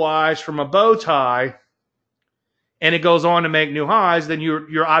picture wise from a bow tie, and it goes on to make new highs, then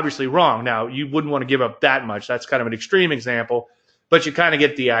you're obviously wrong. Now, you wouldn't want to give up that much. That's kind of an extreme example, but you kind of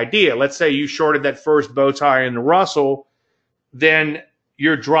get the idea. Let's say you shorted that first bow tie in the Russell, then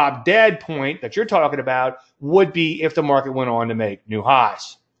your drop dead point that you're talking about would be if the market went on to make new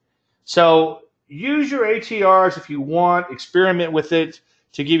highs. So use your ATRs if you want, experiment with it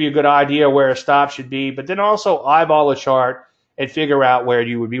to give you a good idea where a stop should be, but then also eyeball a chart and figure out where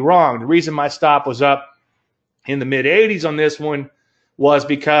you would be wrong. The reason my stop was up in the mid-80s on this one was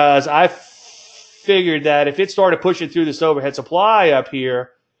because I figured that if it started pushing through this overhead supply up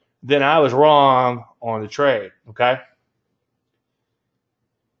here, then I was wrong on the trade, okay?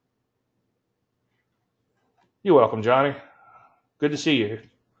 You're welcome, Johnny. Good to see you.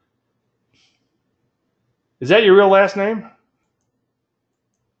 Is that your real last name?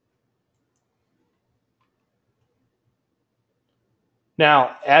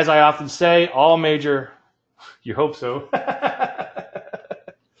 Now, as I often say, all major, you hope so.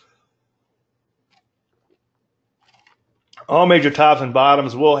 All major tops and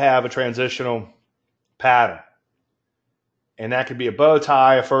bottoms will have a transitional pattern. And that could be a bow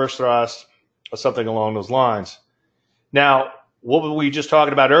tie, a first thrust, or something along those lines. Now, what were we just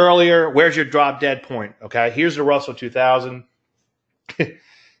talking about earlier? Where's your drop dead point? Okay, here's the Russell 2000.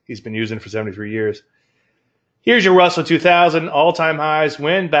 He's been using it for 73 years. Here's your Russell 2000 all-time highs.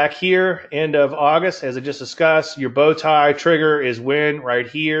 When back here, end of August, as I just discussed. Your bow tie trigger is when right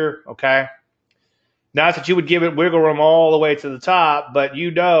here, okay? Not that you would give it wiggle room all the way to the top, but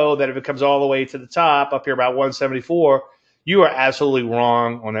you know that if it comes all the way to the top, up here about 174, you are absolutely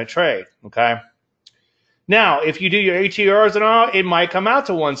wrong on that trade, okay? Now, if you do your ATRs and all, it might come out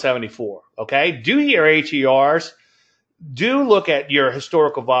to 174, okay? Do your ATRs. Do look at your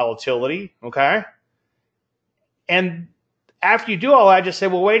historical volatility, okay? And after you do all that, just say,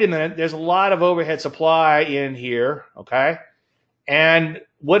 well, wait a minute. There's a lot of overhead supply in here, okay? And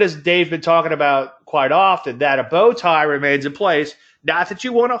what has Dave been talking about quite often? That a bow tie remains in place. Not that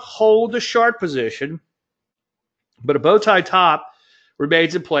you want to hold a short position, but a bow tie top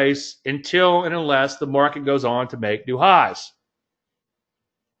remains in place until and unless the market goes on to make new highs.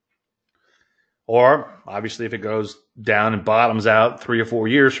 Or, obviously, if it goes down and bottoms out 3 or 4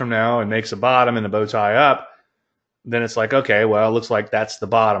 years from now and makes a bottom and the bow tie up, then it's like, okay, well, it looks like that's the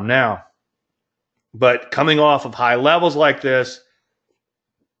bottom now. But coming off of high levels like this,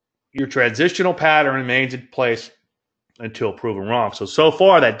 your transitional pattern remains in place until proven wrong. So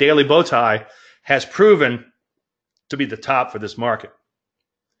far, that daily bow tie has proven to be the top for this market.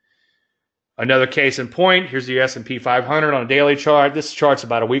 Another case in point, here's the S&P 500 on a daily chart. This chart's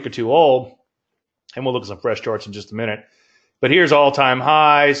about a week or two old, and we'll look at some fresh charts in just a minute. But here's all-time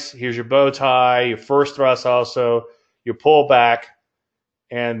highs. Here's your bow tie, your first thrust also, your pullback,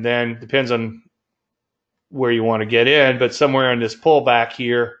 and then depends on where you want to get in, but somewhere in this pullback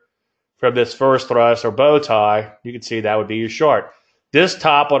here from this first thrust or bow tie, you can see that would be your short. This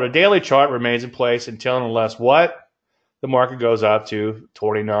top on a daily chart remains in place until and unless what? The market goes up to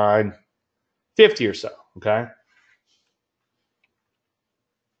 29.50 or so, okay?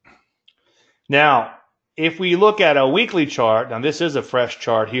 Now, if we look at a weekly chart, now this is a fresh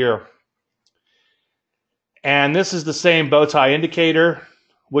chart here, and this is the same bow tie indicator,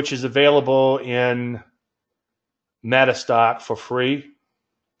 which is available in Metastock for free.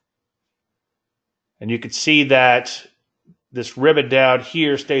 And you can see that this ribbon down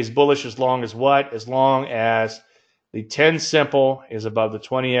here stays bullish as long as what? As long as The 10 simple is above the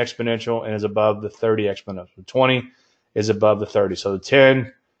 20 exponential and is above the 30 exponential. The 20 is above the 30. So the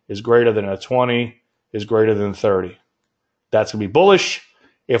 10 is greater than a 20 is greater than 30. That's going to be bullish.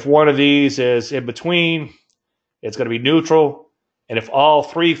 If one of these is in between, it's going to be neutral. And if all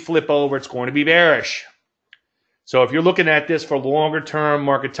three flip over, it's going to be bearish. So if you're looking at this for longer term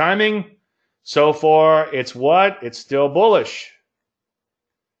market timing, so far it's what? It's still bullish.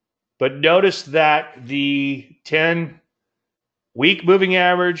 But notice that the 10-week moving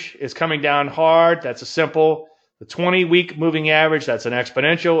average is coming down hard. That's a simple. The 20-week moving average, that's an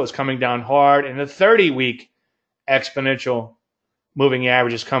exponential, is coming down hard. And the 30-week exponential moving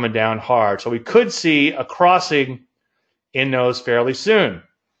average is coming down hard. So we could see a crossing in those fairly soon.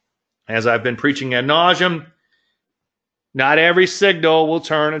 As I've been preaching ad nauseum, not every signal will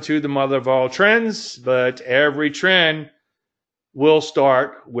turn into the mother of all trends, but every trend will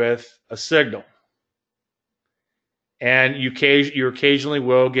start with a signal. And you occasionally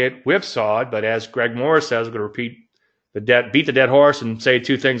will get whipsawed, but as Greg Morris says, I'm going to beat the dead horse and say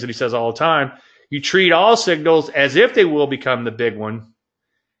two things that he says all the time. You treat all signals as if they will become the big one.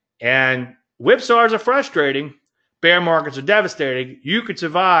 And whipsaws are frustrating. Bear markets are devastating. You could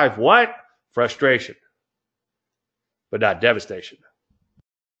survive what? Frustration, but not devastation.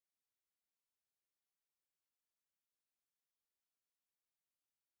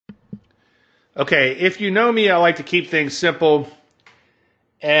 Okay, if you know me, I like to keep things simple.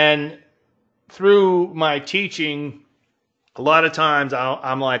 And through my teaching, a lot of times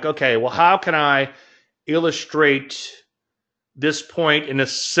I'm like, okay, well, how can I illustrate this point in the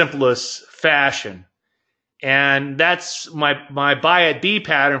simplest fashion? And that's my buy at B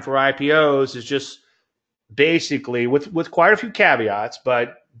pattern for IPOs is just basically, with quite a few caveats,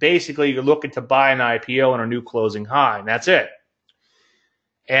 but basically you're looking to buy an IPO on a new closing high, and that's it.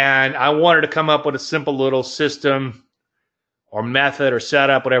 And I wanted to come up with a simple little system or method or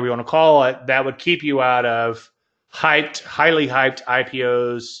setup, whatever you want to call it, that would keep you out of highly hyped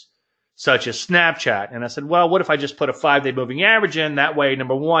IPOs such as Snapchat. And I said, well, what if I just put a 5-day moving average in? That way,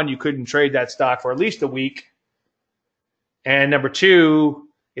 number one, you couldn't trade that stock for at least a week. And number two,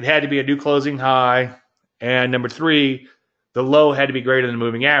 it had to be a new closing high. And number three, the low had to be greater than the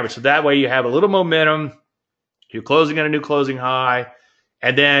moving average. So that way you have a little momentum. You're closing at a new closing high.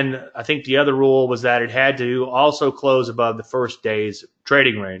 And then I think the other rule was that it had to also close above the first day's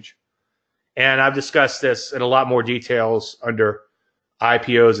trading range. And I've discussed this in a lot more details under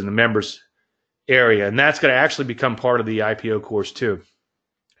IPOs in the members area. And that's going to actually become part of the IPO course too.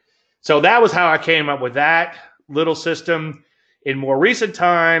 So that was how I came up with that little system. In more recent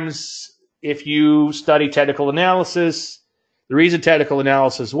times, if you study technical analysis, the reason technical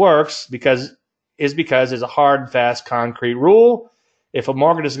analysis works because there's a hard and fast concrete rule. If a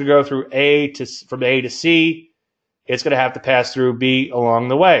market is going to go from A to C, it's going to have to pass through B along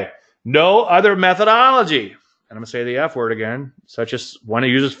the way. No other methodology, and I'm going to say the F word again, such as one that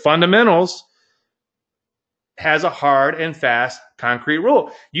uses fundamentals, has a hard and fast concrete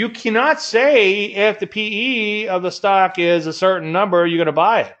rule. You cannot say if the PE of the stock is a certain number, you're going to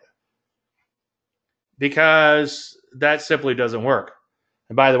buy it, because that simply doesn't work.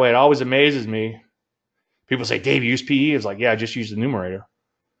 And by the way, it always amazes me. People say, Dave, you use PE? It's like, yeah, I just use the numerator.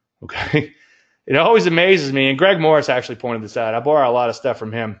 Okay. It always amazes me. And Greg Morris actually pointed this out. I borrow a lot of stuff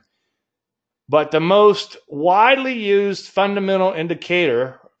from him. But the most widely used fundamental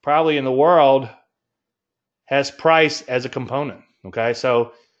indicator probably in the world has price as a component. Okay.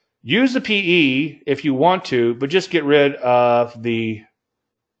 So use the PE if you want to, but just get rid of the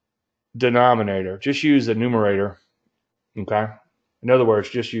denominator. Just use the numerator. Okay. In other words,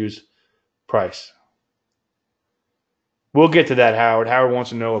 just use price. We'll get to that, Howard. Howard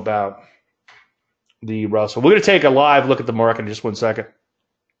wants to know about the Russell. We're going to take a live look at the market in just 1 second.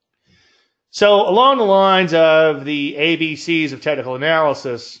 So along the lines of the ABCs of technical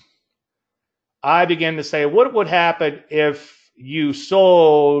analysis, I began to say, what would happen if you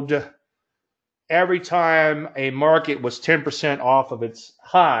sold every time a market was 10% off of its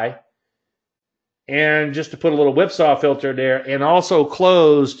high, and just to put a little whipsaw filter there, and also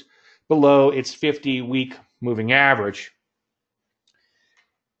closed below its 50-week moving average?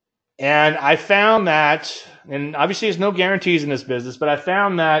 And I found that, and obviously there's no guarantees in this business, but I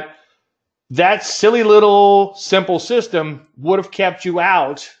found that that silly little simple system would have kept you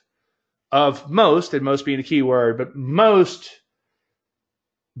out of most, and most being the key word, but most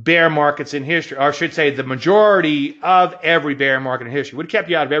bear markets in history, or I should say the majority of every bear market in history, would have kept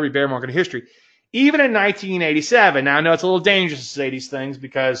you out of every bear market in history, even in 1987. Now, I know it's a little dangerous to say these things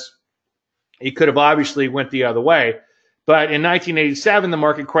because it could have obviously went the other way. But in 1987, the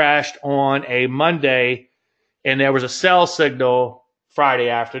market crashed on a Monday and there was a sell signal Friday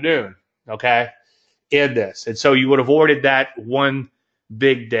afternoon, okay, in this. And so you would have avoided that one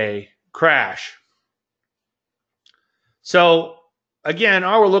big day crash. So again,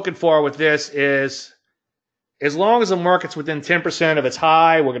 all we're looking for with this is, as long as the market's within 10% of its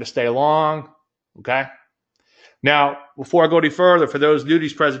high, we're going to stay long, okay? Now, before I go any further, for those new to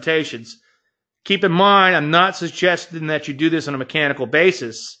these presentations, keep in mind, I'm not suggesting that you do this on a mechanical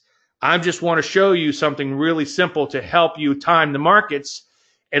basis. I just want to show you something really simple to help you time the markets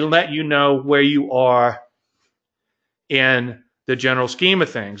and let you know where you are in the general scheme of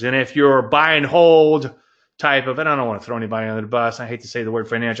things. And if you're buy and hold type of, and I don't want to throw anybody under the bus, I hate to say the word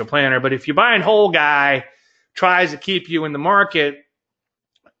financial planner, but if you buy and hold guy tries to keep you in the market,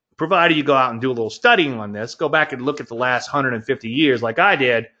 provided you go out and do a little studying on this, go back and look at the last 150 years like I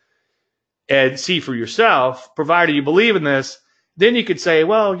did and see for yourself, provided you believe in this, then you could say,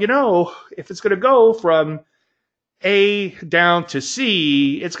 well, you know, if it's going to go from A down to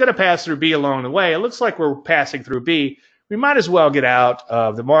C, it's going to pass through B along the way. It looks like we're passing through B. We might as well get out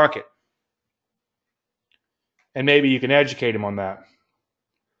of the market. And maybe you can educate him on that.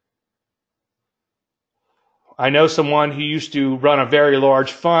 I know someone who used to run a very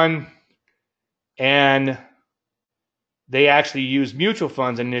large fund, and they actually used mutual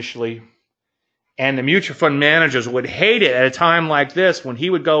funds initially. And the mutual fund managers would hate it at a time like this when he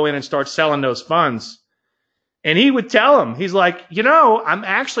would go in and start selling those funds. And he would tell them, he's like, you know, I'm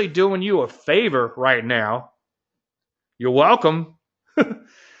actually doing you a favor right now. You're welcome.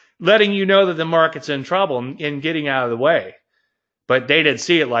 Letting you know that the market's in trouble and getting out of the way. But they didn't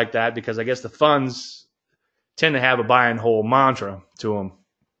see it like that because I guess the funds tend to have a buy and hold mantra to them.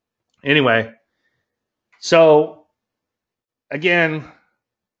 Anyway, so again,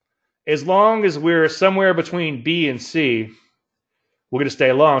 as long as we're somewhere between B and C, we're going to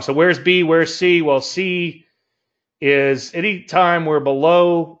stay long. So where's B? Where's C? Well, C is any time we're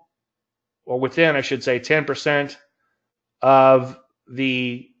below, or within, I should say, 10% of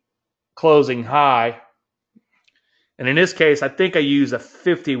the closing high. And in this case, I think I use a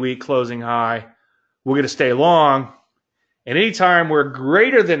 50-week closing high. We're going to stay long. And anytime we're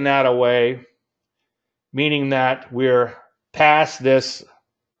greater than that away, meaning that we're past this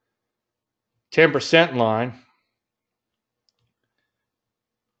 10% line,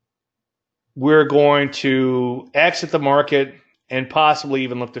 we're going to exit the market and possibly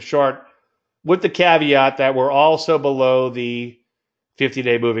even look to short, with the caveat that we're also below the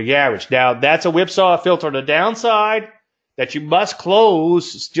 50-day moving average. Now, that's a whipsaw filter on the downside that you must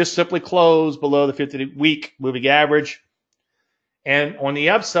close, just simply close below the 50-week moving average. And on the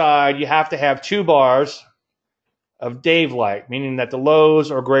upside, you have to have 2 bars of Dave-like, meaning that the lows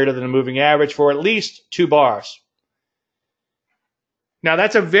are greater than the moving average for at least 2 bars. Now,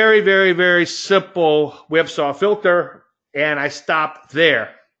 that's a very, very, very simple whipsaw filter, and I stopped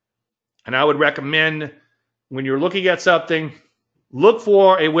there. And I would recommend, when you're looking at something, look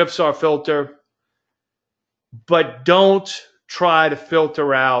for a whipsaw filter, but don't try to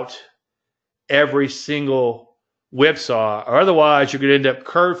filter out every single whipsaw, or otherwise you're going to end up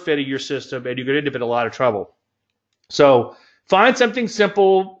curve fitting your system and you're going to end up in a lot of trouble. So find something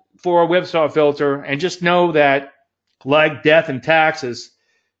simple for a whipsaw filter and just know that, like death and taxes,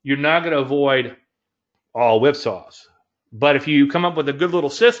 you're not going to avoid all whipsaws. But if you come up with a good little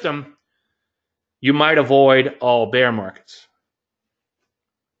system, you might avoid all bear markets.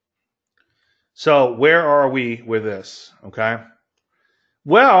 So where are we with this? Okay.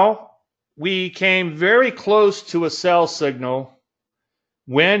 Well, we came very close to a sell signal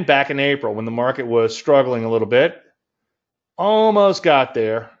when back in April, when the market was struggling a little bit. Almost got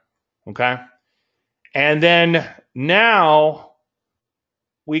there. Okay. And then now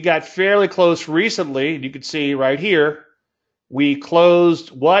we got fairly close recently. You can see right here, we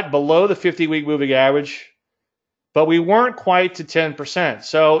closed what? Below the 50-week moving average, but we weren't quite to 10%.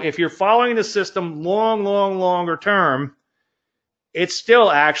 So if you're following the system longer term, it's still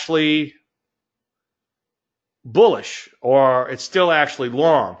actually bullish, or it's still actually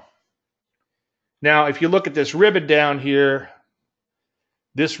long. Now, if you look at this ribbon down here,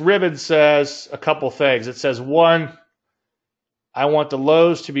 this ribbon says a couple things. It says, 1, I want the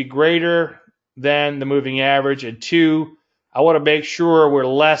lows to be greater than the moving average, and 2, I want to make sure we're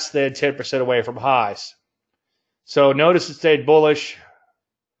less than 10% away from highs. So notice it stayed bullish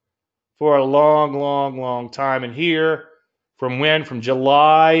for a long time. And here, from when? From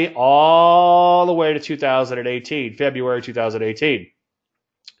July all the way to 2018, February 2018.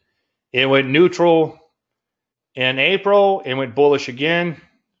 It went neutral in April. It went bullish again.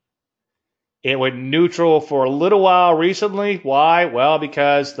 It went neutral for a little while recently. Why? Well,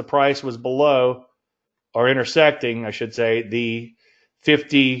 because the price was below or intersecting, I should say, the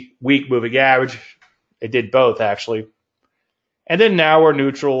 50-week moving average. It did both, actually. And then now we're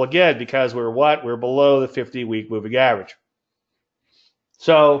neutral again because we're what? We're below the 50-week moving average.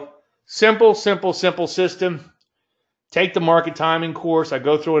 So simple system. Take the market timing course. I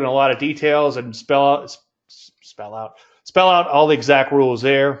go through it in a lot of details and spell out all the exact rules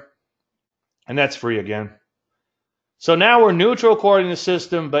there. And that's free again. So now we're neutral according to the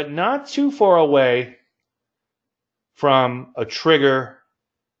system, but not too far away from a trigger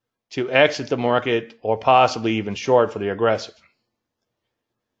to exit the market or possibly even short for the aggressive.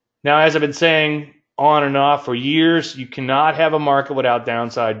 Now, as I've been saying on and off for years, you cannot have a market without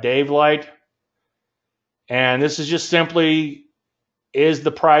downside daylight. And this is just simply, is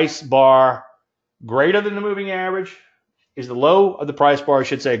the price bar greater than the moving average? Is the low of the price bar, I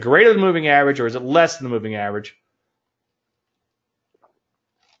should say, greater than the moving average, or is it less than the moving average?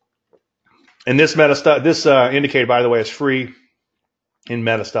 And this indicator, by the way, is free in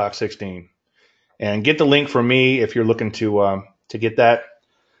Metastock 16. And get the link from me if you're looking to get that.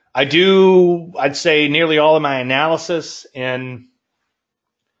 I'd say nearly all of my analysis in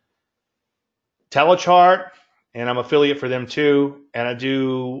Telechart, and I'm affiliate for them too. And I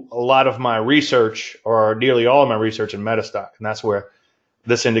do a lot of my research, or nearly all of my research, in Metastock, and that's where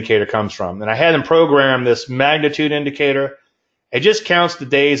this indicator comes from. And I had them program this magnitude indicator. It just counts the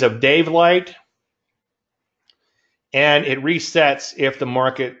days of daylight, and it resets if the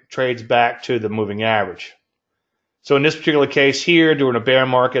market trades back to the moving average. So in this particular case here, during a bear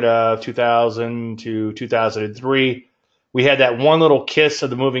market of 2000 to 2003, we had that one little kiss of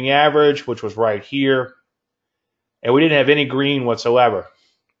the moving average, which was right here, and we didn't have any green whatsoever.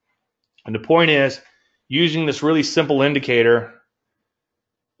 And the point is, using this really simple indicator,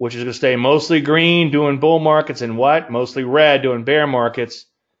 which is going to stay mostly green doing bull markets and what? Mostly red doing bear markets,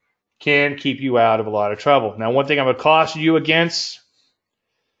 can keep you out of a lot of trouble. Now, one thing I'm going to caution you against,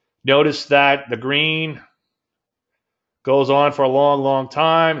 notice that the green goes on for a long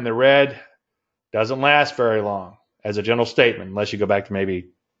time, and the red doesn't last very long, as a general statement, unless you go back to maybe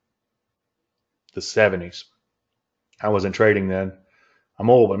the 70s. I wasn't trading then.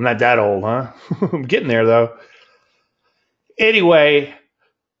 I'm old, but I'm not that old, huh? I'm getting there, though. Anyway,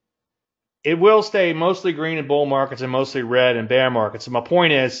 it will stay mostly green in bull markets and mostly red in bear markets. And my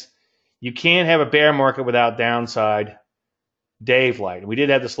point is, you can't have a bear market without downside daylight. We did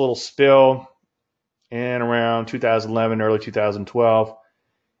have this little spill in around 2011, early 2012.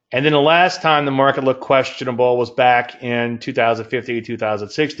 And then the last time the market looked questionable was back in 2015,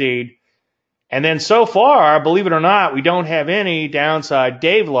 2016. And then so far, believe it or not, we don't have any downside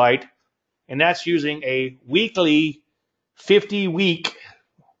daylight, and that's using a weekly 50-week,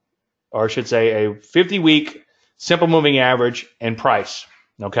 or I should say a 50-week simple moving average and price,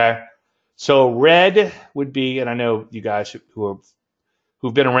 okay? So red would be, and I know you guys who've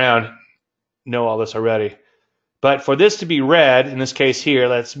been around know all this already, but for this to be red, in this case here,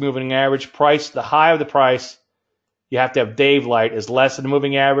 that's moving average price, the high of the price, you have to have daylight is less than the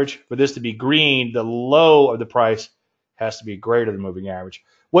moving average. For this to be green, the low of the price has to be greater than the moving average.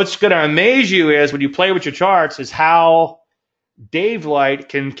 What's going to amaze you is when you play with your charts is how daylight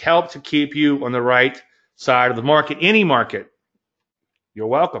can help to keep you on the right side of the market, any market. You're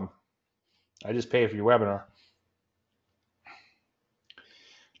welcome. I just paid for your webinar.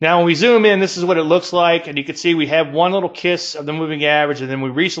 Now, when we zoom in, this is what it looks like. And you can see we have one little kiss of the moving average, and then we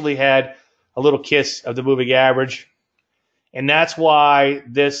recently had a little kiss of the moving average. And that's why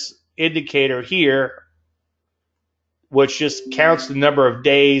this indicator here, which just counts the number of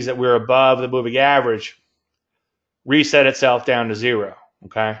days that we're above the moving average, reset itself down to 0,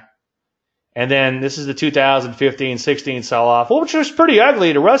 okay? And then this is the 2015-16 sell-off, which was pretty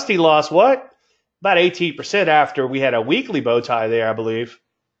ugly. The Rusty lost what? About 18% after we had a weekly bow tie there, I believe.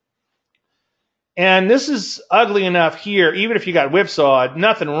 And this is ugly enough here, even if you got whipsawed,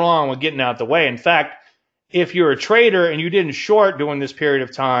 nothing wrong with getting out the way. In fact, if you're a trader and you didn't short during this period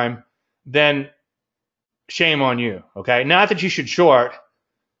of time, then shame on you, okay? Not that you should short,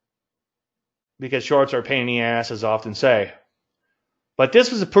 because shorts are a pain in the ass, as I often say. But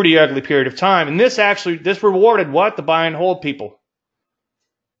this was a pretty ugly period of time, and this rewarded what? The buy and hold people,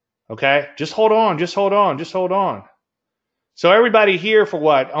 okay? Just hold on, just hold on, just hold on. So everybody here for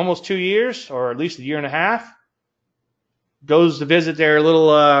what? Almost 2 years, or at least a year and a half, goes to visit their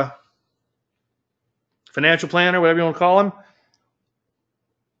little financial planner, whatever you want to call him,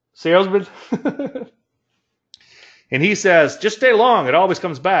 salesman. And he says, just stay long. It always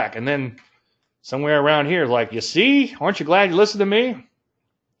comes back. And then somewhere around here is like, you see, aren't you glad you listened to me?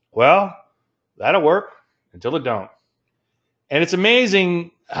 Well, that'll work until it don't. And it's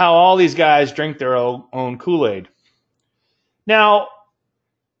amazing how all these guys drink their own Kool-Aid. Now,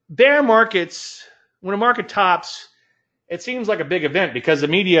 bear markets, when a market tops, it seems like a big event because the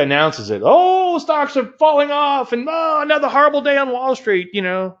media announces it. Oh, stocks are falling off, and oh, another horrible day on Wall Street.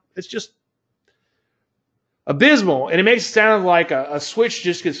 It's just abysmal, and it makes it sound like a switch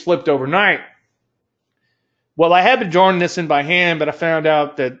just gets flipped overnight. Well, I had been drawing this in by hand, but I found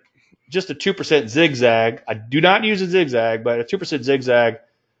out that just a 2% zigzag, I do not use a zigzag, but a 2% zigzag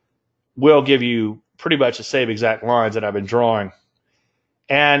will give you pretty much the same exact lines that I've been drawing.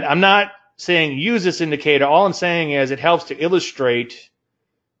 And I'm not saying use this indicator. All I'm saying is it helps to illustrate,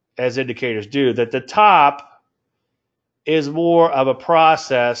 as indicators do, that the top is more of a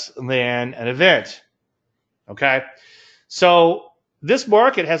process than an event. Okay? So this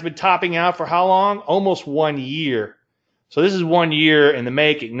market has been topping out for how long? Almost 1 year. So this is 1 year in the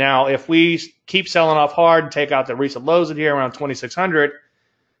making. Now, if we keep selling off hard and take out the recent lows in here around 2,600,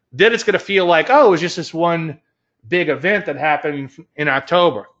 then it's going to feel like, oh, it was just this one big event that happened in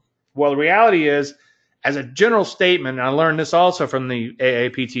October. Well, the reality is, as a general statement, and I learned this also from the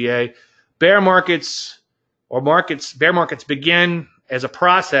AAPTA, bear markets begin as a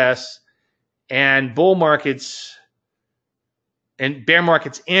process, and bear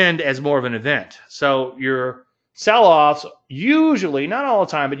markets end as more of an event. So your sell-offs usually, not all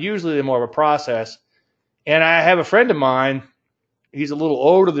the time, but usually they're more of a process. And I have a friend of mine, he's a little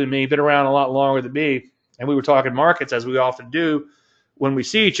older than me, been around a lot longer than me, and we were talking markets, as we often do when we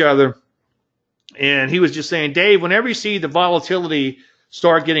see each other. And he was just saying, Dave, whenever you see the volatility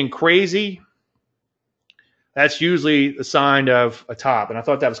start getting crazy, that's usually a sign of a top. And I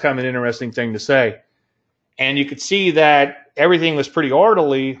thought that was kind of an interesting thing to say. And you could see that everything was pretty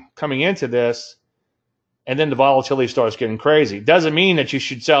orderly coming into this, and then the volatility starts getting crazy. Doesn't mean that you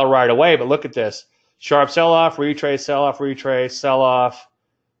should sell right away, but look at this. Sharp sell-off, retrace, sell-off, retrace, sell-off,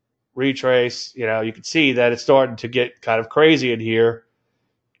 retrace. You can see that it's starting to get kind of crazy in here.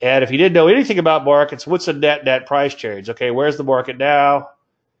 And if you didn't know anything about markets, what's the net price change? Okay, where's the market now?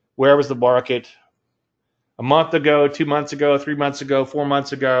 Where was the market a month ago, 2 months ago, 3 months ago, 4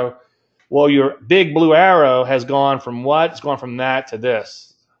 months ago? Well, your big blue arrow has gone from what? It's gone from that to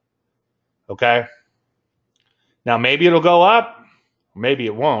this. Okay? Now, maybe it'll go up, maybe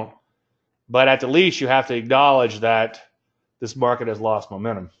it won't. But at the least, you have to acknowledge that this market has lost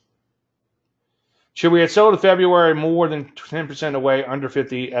momentum. Should we have sold in February more than 10% away under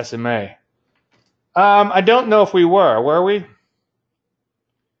 50 SMA? I don't know if we were we?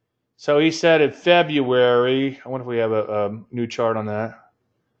 So he said in February, I wonder if we have a new chart on that.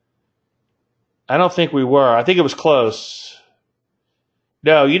 I don't think we were. I think it was close.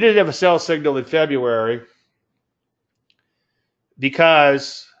 No, you didn't have a sell signal in February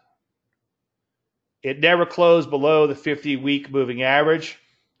because it never closed below the 50-week moving average,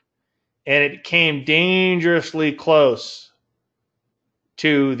 and it came dangerously close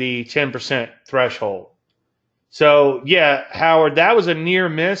to the 10% threshold. So, yeah, Howard, that was a near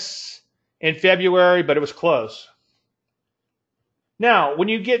miss in February, but it was close. Now, when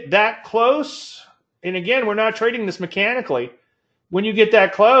you get that close, and again, we're not trading this mechanically, when you get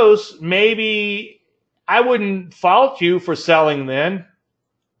that close, maybe I wouldn't fault you for selling then.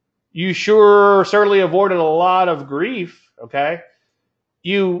 You certainly avoided a lot of grief, okay?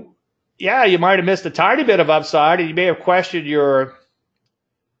 You might have missed a tiny bit of upside, and you may have questioned your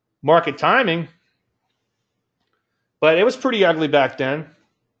market timing, but it was pretty ugly back then.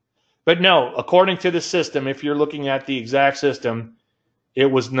 But no, according to the system, if you're looking at the exact system, it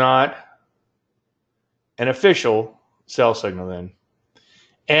was not an official sell signal then.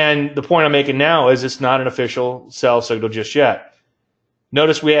 And the point I'm making now is it's not an official sell signal just yet.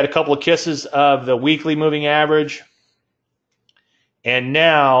 Notice we had a couple of kisses of the weekly moving average, and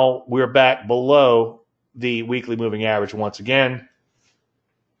now we're back below the weekly moving average once again.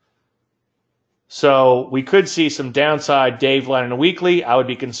 So we could see some downside Dave line in a weekly. I would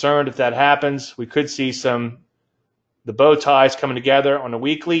be concerned if that happens. We could see the bow ties coming together on a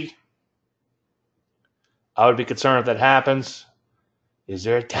weekly. I would be concerned if that happens. Is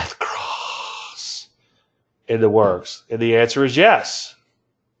there a death cross in the works? And the answer is yes.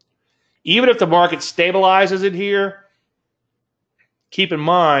 Even if the market stabilizes it here, keep in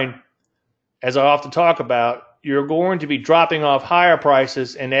mind, as I often talk about, you're going to be dropping off higher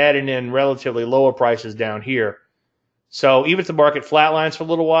prices and adding in relatively lower prices down here. So even if the market flatlines for a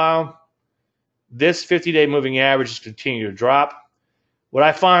little while, this 50-day moving average is continuing to drop. What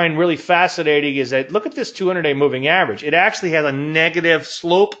I find really fascinating is that look at this 200-day moving average. It actually has a negative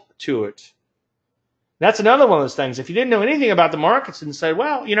slope to it. That's another one of those things. If you didn't know anything about the markets and said,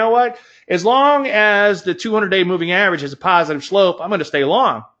 well, you know what? As long as the 200-day moving average has a positive slope, I'm going to stay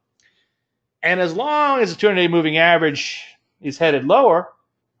long. And as long as the 200-day moving average is headed lower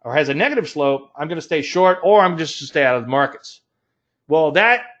or has a negative slope, I'm going to stay short, or I'm just to stay out of the markets. Well,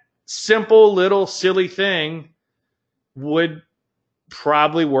 that simple little silly thing would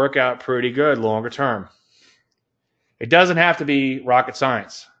probably work out pretty good longer term. It doesn't have to be rocket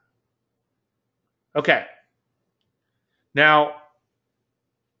science. Okay. Now,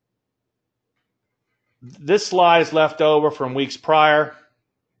 this slide is left over from weeks prior.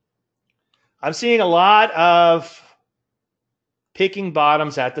 I'm seeing a lot of picking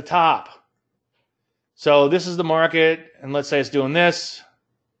bottoms at the top. So this is the market, and let's say it's doing this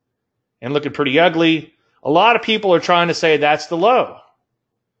and looking pretty ugly. A lot of people are trying to say that's the low.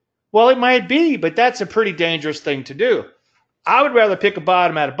 Well, it might be, but that's a pretty dangerous thing to do. I would rather pick a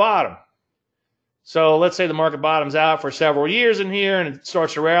bottom at a bottom. So let's say the market bottoms out for several years in here and it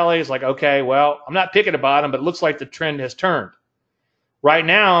starts to rally. It's like, okay, well, I'm not picking a bottom, but it looks like the trend has turned. Right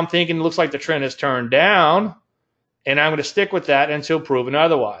now, I'm thinking it looks like the trend has turned down, and I'm going to stick with that until proven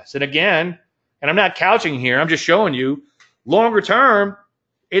otherwise. And again, and I'm not couching here, I'm just showing you, longer term,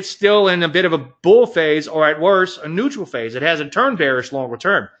 it's still in a bit of a bull phase, or at worst, a neutral phase. It hasn't turned bearish longer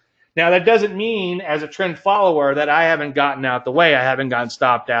term. Now, that doesn't mean, as a trend follower, that I haven't gotten out the way. I haven't gotten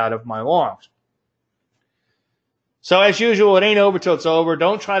stopped out of my longs. So, as usual, it ain't over till it's over.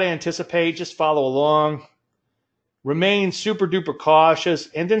 Don't try to anticipate. Just follow along. Remain super duper cautious,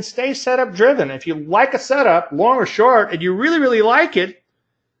 and then stay setup driven. If you like a setup, long or short, and you really, really like it,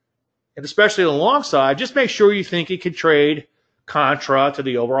 and especially on the long side, just make sure you think it could trade contra to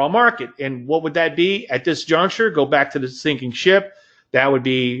the overall market. And what would that be at this juncture? Go back to the sinking ship. That would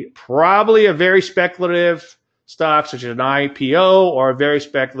be probably a very speculative stock, such as an IPO, or a very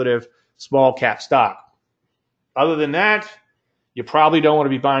speculative small cap stock. Other than that, you probably don't want to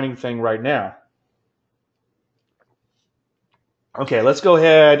be buying anything right now. Okay, let's go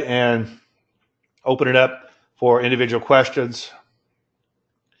ahead and open it up for individual questions.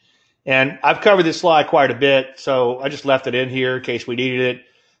 And I've covered this slide quite a bit, so I just left it in here in case we needed it.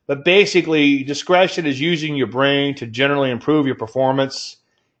 But basically, discretion is using your brain to generally improve your performance,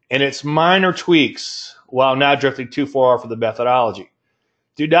 and it's minor tweaks while not drifting too far from the methodology.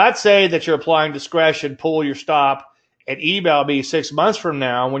 Do not say that you're applying discretion, pull your stop, and email me 6 months from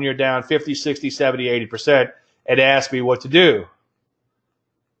now when you're down 50, 60, 70, 80% and ask me what to do.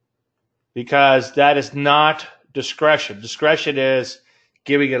 Because that is not discretion. Discretion is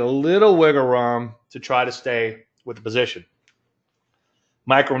giving it a little wiggle room to try to stay with the position.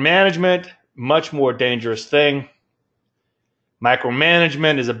 Micromanagement, much more dangerous thing.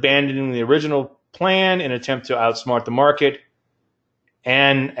 Micromanagement is abandoning the original plan in an attempt to outsmart the market.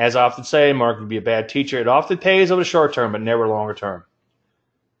 And as I often say, market can be a bad teacher. It often pays over the short term, but never longer term.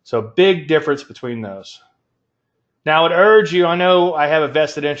 So big difference between those. Now, I would urge you, I know I have a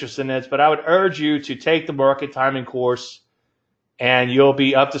vested interest in this, but I would urge you to take the market timing course, and you'll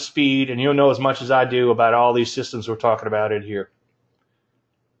be up to speed, and you'll know as much as I do about all these systems we're talking about in here.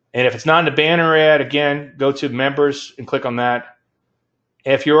 And if it's not in the banner ad, again, go to members and click on that.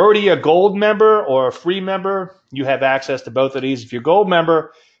 If you're already a gold member or a free member, you have access to both of these. If you're a gold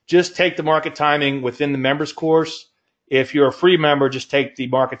member, just take the market timing within the members course. If you're a free member, just take the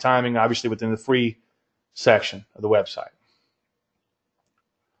market timing, obviously, within the free section of the website.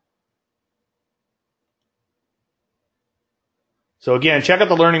 So again, check out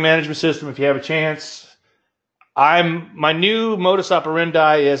the learning management system if you have a chance. My new modus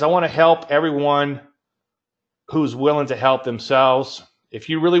operandi is I want to help everyone who's willing to help themselves. If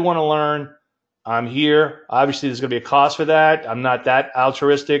you really want to learn, I'm here. Obviously, there's going to be a cost for that. I'm not that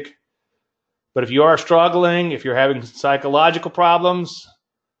altruistic. But if you are struggling, if you're having psychological problems,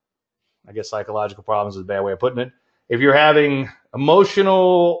 I guess psychological problems is a bad way of putting it. If you're having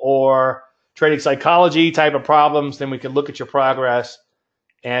emotional or trading psychology type of problems, then we can look at your progress.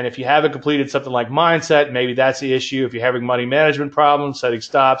 And if you haven't completed something like mindset, maybe that's the issue. If you're having money management problems, setting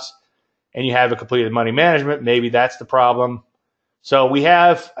stops, and you haven't completed money management, maybe that's the problem. So we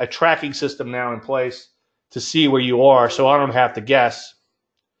have a tracking system now in place to see where you are, so I don't have to guess.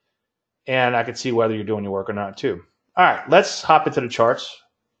 And I can see whether you're doing your work or not, too. All right, let's hop into the charts.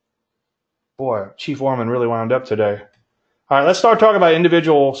 Boy, Chief Orman really wound up today. All right, let's start talking about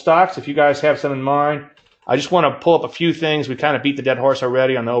individual stocks. If you guys have some in mind, I just want to pull up a few things. We kind of beat the dead horse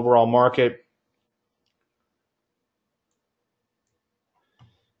already on the overall market.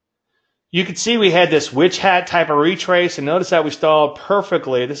 You can see we had this witch hat type of retrace, and notice that we stalled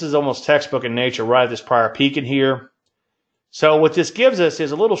perfectly. This is almost textbook in nature right at this prior peak in here. So what this gives us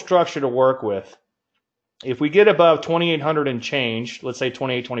is a little structure to work with. If we get above 2,800 and change, let's say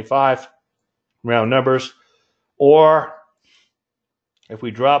 2,825, round numbers, or if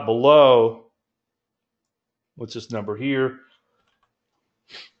we drop below What's this number here?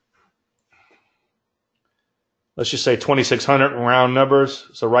 Let's just say 2,600 round numbers.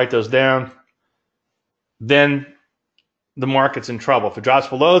 So write those down. Then the market's in trouble. If it drops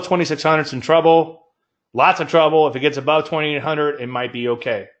below 2,600, it's in trouble. Lots of trouble. If it gets above 2,800, it might be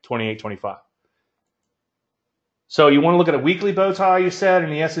okay. 28.25. So you want to look at a weekly bow tie, you said,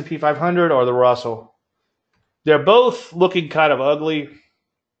 in the S&P 500 or the Russell? They're both looking kind of ugly.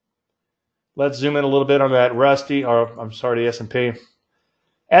 Let's zoom in a little bit on that the S&P.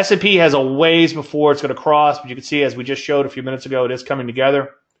 S&P has a ways before it's going to cross, but you can see, as we just showed a few minutes ago, it is coming together.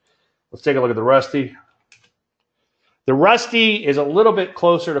 Let's take a look at the Rusty. The Rusty is a little bit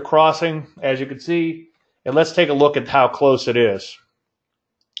closer to crossing, as you can see, and let's take a look at how close it is.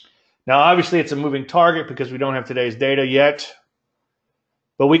 Now, obviously, it's a moving target because we don't have today's data yet,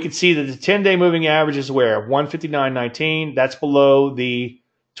 but we can see that the 10-day moving average is where? 159.19. That's below the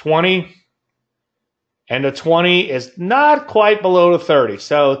 20. And the 20 is not quite below the 30.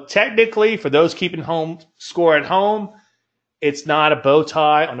 So technically, for those keeping home score at home, it's not a bow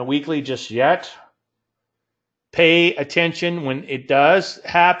tie on the weekly just yet. Pay attention when it does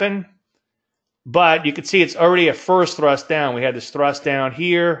happen. But you can see it's already a first thrust down. We had this thrust down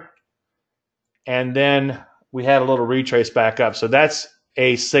here. And then we had a little retrace back up. So that's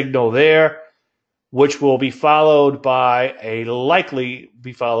a signal there, which will be followed by likely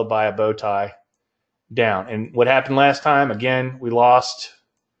be followed by a bow tie down. And what happened last time? Again, we lost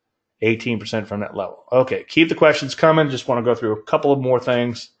 18% from that level. Okay, keep the questions coming. Just want to go through a couple of more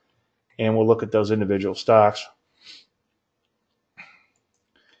things, and we'll look at those individual stocks.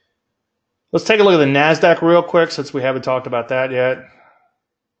 Let's take a look at the NASDAQ real quick, since we haven't talked about that yet.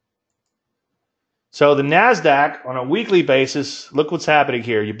 So the NASDAQ, on a weekly basis, look what's happening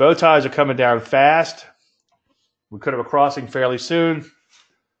here. Your bow ties are coming down fast. We could have a crossing fairly soon.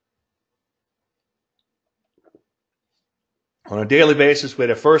 On a daily basis, we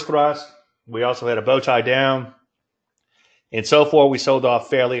had a first thrust. We also had a bow tie down. And so far, we sold off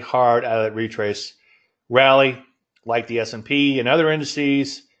fairly hard out of that retrace rally. Like the S&P and other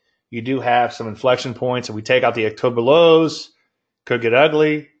indices, you do have some inflection points. If we take out the October lows, could get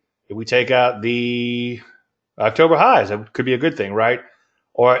ugly. If we take out the October highs, that could be a good thing, right?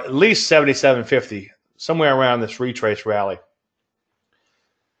 Or at least 77.50, somewhere around this retrace rally.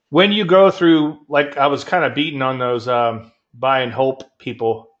 When you go through, like I was kind of beating on those buy and hope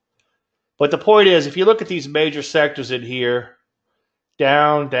people. But the point is, if you look at these major sectors in here,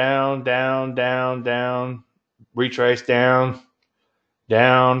 down, down, down, down, down, retrace, down,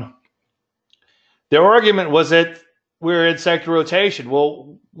 down. Their argument was that we're in sector rotation.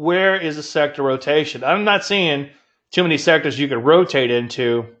 Well, where is the sector rotation? I'm not seeing too many sectors you could rotate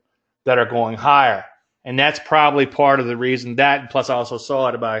into that are going higher. And that's probably part of the reason that, plus I also saw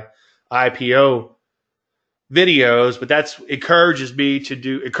it by IPO videos, but that's encouraged me to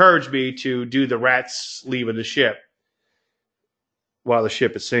do the rats leaving the ship while the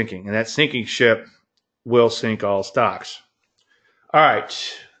ship is sinking. And that sinking ship will sink all stocks. All right.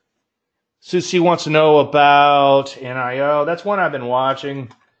 Susie wants to know about NIO. That's one I've been watching.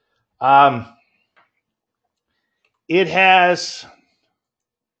 It has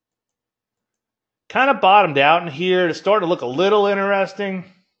kind of bottomed out in here. It's starting to look a little interesting.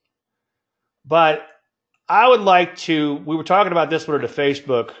 But I would like to, we were talking about this with the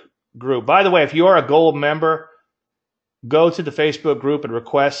Facebook group. By the way, if you are a gold member, go to the Facebook group and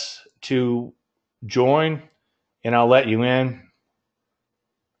request to join, and I'll let you in.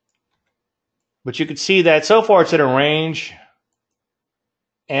 But you can see that so far it's in a range.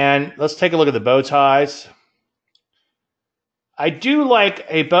 And let's take a look at the bow ties. I do like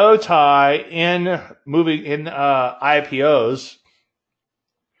a bow tie in IPOs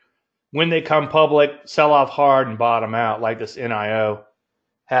when they come public, sell off hard and bottom out like this NIO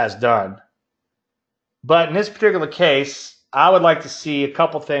has done. But in this particular case, I would like to see a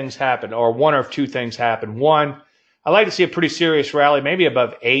couple things happen, or one or two things happen. One, I'd like to see a pretty serious rally, maybe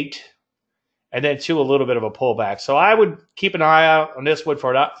above 8. And then 2, a little bit of a pullback. So I would keep an eye out on this one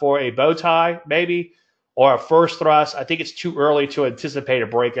for a bow tie, maybe, or a first thrust. I think it's too early to anticipate a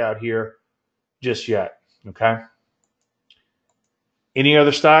breakout here just yet. Okay. Any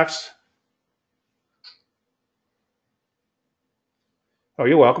other stocks? Oh,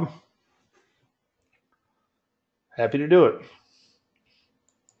 you're welcome. Happy to do it.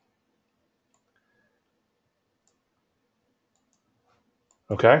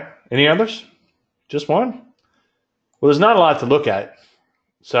 Okay. Any others? Just one? Well, there's not a lot to look at.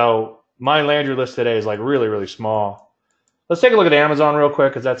 So my Landry list today is like really, really small. Let's take a look at Amazon real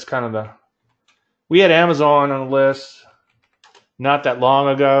quick, because that's kind of we had Amazon on the list not that long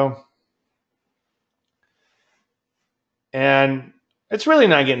ago. And it's really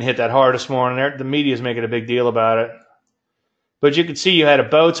not getting hit that hard this morning. The media's making a big deal about it. But you can see you had a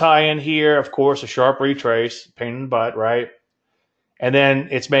bow tie in here, of course, a sharp retrace, pain in the butt, right? And then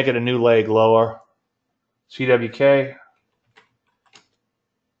it's making a new leg lower. CWK.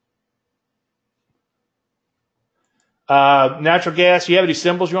 Natural gas, you have any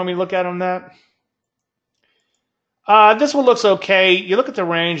symbols you want me to look at on that? This one looks okay. You look at the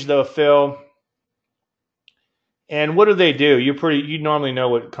range, though, Phil. And what do they do? You normally know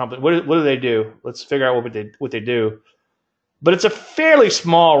what company. What do they do? Let's figure out what they do. But it's a fairly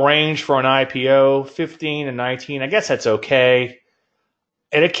small range for an IPO, 15 and 19. I guess that's okay.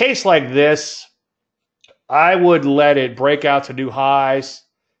 In a case like this, I would let it break out to new highs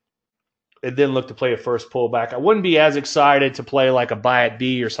and then look to play a first pullback. I wouldn't be as excited to play like a buy at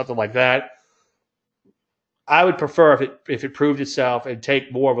B or something like that. I would prefer if it proved itself and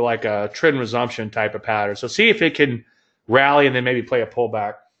take more of like a trend resumption type of pattern. So see if it can rally and then maybe play a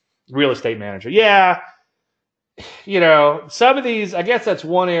pullback. Real estate manager. Yeah. Some of these, I guess that's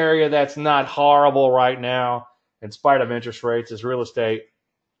one area that's not horrible right now in spite of interest rates is real estate.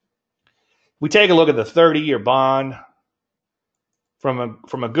 We take a look at the 30-year bond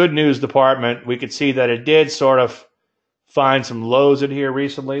from a good news department. We could see that it did sort of find some lows in here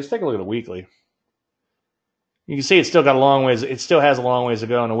recently. Let's take a look at the weekly. You can see it's still got a long ways. It still has a long ways to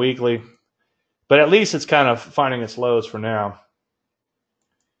go on the weekly, but at least it's kind of finding its lows for now.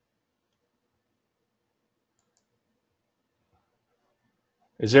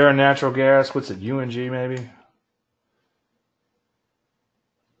 Is there a natural gas? What's it? UNG maybe?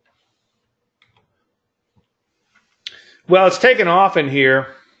 Well, it's taken off in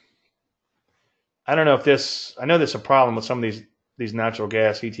here. I don't know if this. I know there's a problem with some of these natural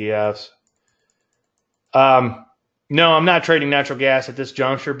gas ETFs. No, I'm not trading natural gas at this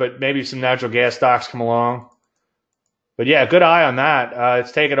juncture, but maybe some natural gas stocks come along. But yeah, good eye on that.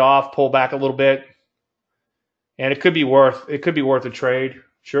 It's taken off, pull back a little bit, and it could be worth a trade.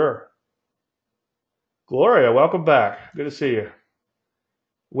 Sure. Gloria, welcome back. Good to see you.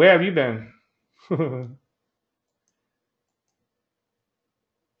 Where have you been?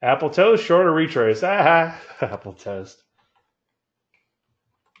 Apple toast, short or retrace? Apple toast.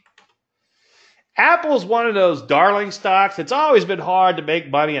 Apple's one of those darling stocks. It's always been hard to make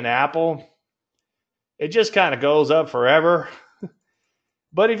money in Apple. It just kind of goes up forever.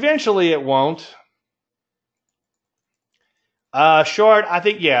 But eventually it won't. Short, I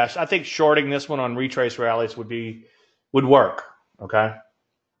think yes. I think shorting this one on retrace rallies would work. Okay.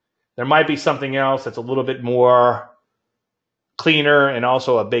 There might be something else that's a little bit more cleaner and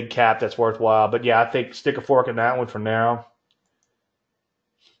also a big cap that's worthwhile. But yeah, I think stick a fork in that one for now.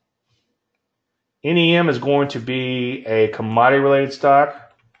 NEM is going to be a commodity-related stock.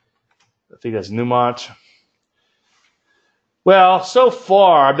 I think that's Newmont. Well, so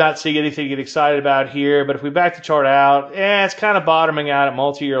far, I'm not seeing anything to get excited about here. But if we back the chart out, it's kind of bottoming out at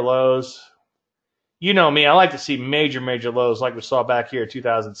multi-year lows. You know me, I like to see major, major lows like we saw back here in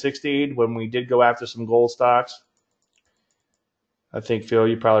 2016 when we did go after some gold stocks. I think, Phil,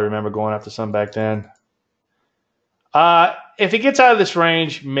 you probably remember going after some back then. If it gets out of this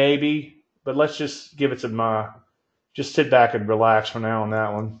range, maybe. But let's just give it some, just sit back and relax for now on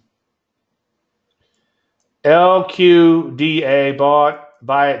that one. LQDA bought,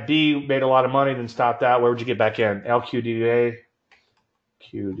 buy at B, made a lot of money, then stopped out. Where would you get back in? LQDA.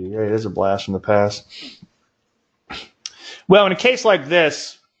 QDA, there's a blast from the past. Well, in a case like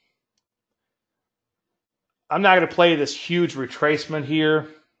this, I'm not going to play this huge retracement here,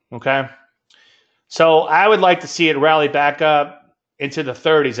 okay? So I would like to see it rally back up into the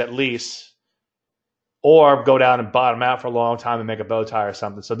 30s at least, or go down and bottom out for a long time and make a bow tie or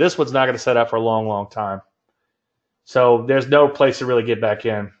something. So this one's not going to set up for a long, long time. So there's no place to really get back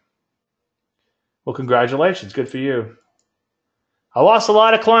in. Well, congratulations. Good for you. I lost a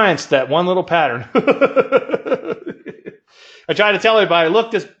lot of clients that one little pattern. I try to tell everybody,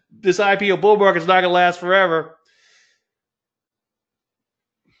 look, this IPO bull market's not going to last forever.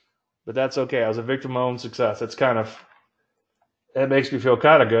 But that's okay. I was a victim of my own success. That makes me feel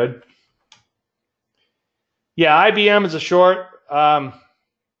kind of good. Yeah, IBM is a short. I'd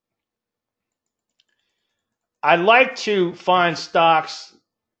like to find stocks.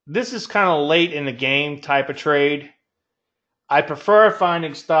 This is kind of late in the game type of trade. I prefer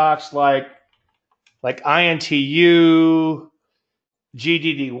finding stocks like INTU,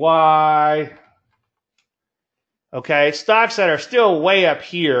 GDDY. Okay, stocks that are still way up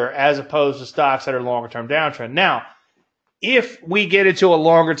here as opposed to stocks that are longer term downtrend. Now, if we get into a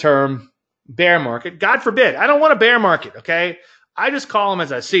longer term bear market, God forbid, I don't want a bear market, okay? I just call them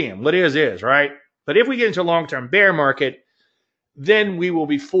as I see them. What is, right? But if we get into a long term bear market, then we will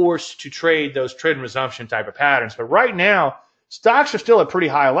be forced to trade those trend resumption type of patterns. But right now, stocks are still at pretty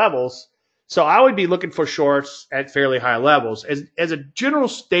high levels. So I would be looking for shorts at fairly high levels. As a general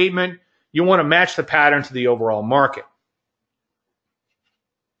statement, you want to match the pattern to the overall market.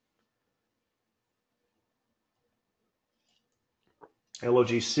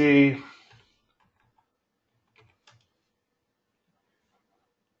 LOGC.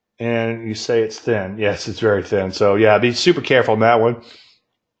 And you say it's thin. Yes, it's very thin. So yeah, be super careful on that one.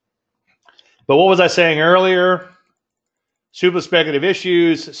 But what was I saying earlier? Super speculative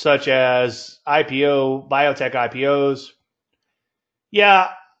issues such as IPO, biotech IPOs. Yeah,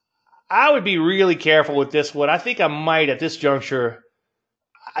 I would be really careful with this one. I think I might at this juncture.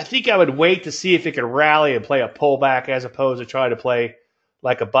 I think I would wait to see if it could rally and play a pullback as opposed to try to play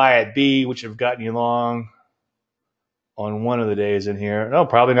like a buy at B, which have gotten you long on one of the days in here. No,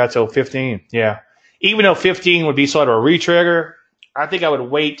 probably not till 15. Yeah. Even though 15 would be sort of a retrigger, I think I would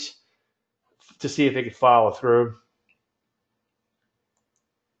wait to see if it could follow through.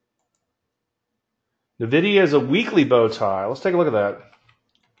 NVIDIA is a weekly bow tie. Let's take a look at that.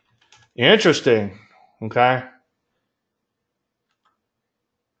 Interesting. Okay.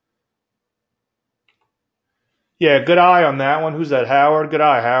 Yeah, good eye on that one. Who's that, Howard? Good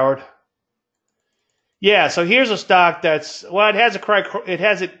eye, Howard. Yeah, so here's a stock that's, well, it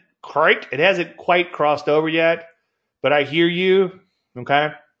hasn't quite crossed over yet, but I hear you,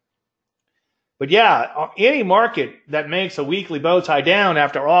 okay? But yeah, any market that makes a weekly bow tie down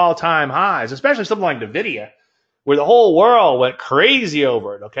after all-time highs, especially something like NVIDIA, where the whole world went crazy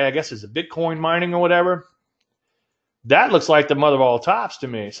over it, okay? I guess it's a Bitcoin mining or whatever. That looks like the mother of all tops to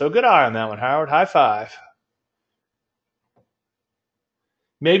me. So good eye on that one, Howard. High five.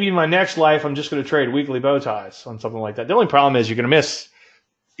 Maybe in my next life, I'm just going to trade weekly bow ties on something like that. The only problem is you're going to miss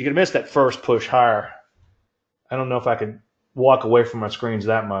that first push higher. I don't know if I can walk away from my screens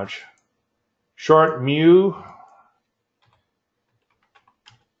that much. Short mu.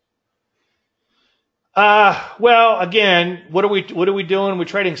 Well, again, what are we doing? We're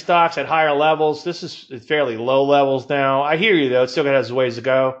trading stocks at higher levels. This is fairly low levels now. I hear you though. It still has ways to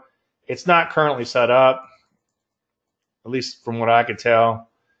go. It's not currently set up, at least from what I could tell.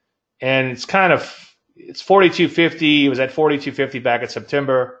 And it's 42.50. It was at 42.50 back in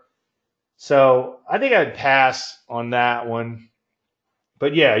September. So I think I'd pass on that one.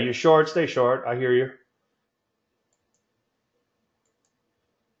 But yeah, you're short, stay short. I hear you.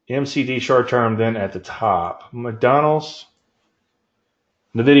 MCD short term then at the top. McDonald's.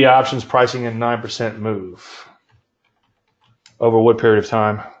 NVIDIA options pricing at 9% move. Over what period of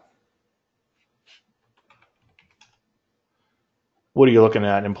time? What are you looking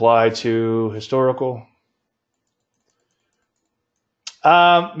at? Implied to historical?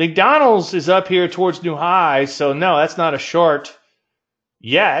 McDonald's is up here towards new highs, so no, that's not a short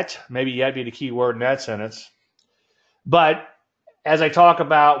yet. Maybe yet be the key word in that sentence. But as I talk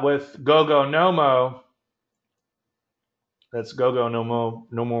about with go-go no-mo, that's go-go no-mo,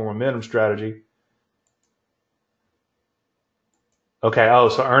 no more momentum strategy. Okay,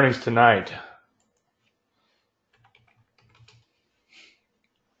 so earnings tonight.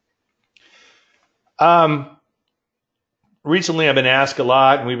 Recently I've been asked a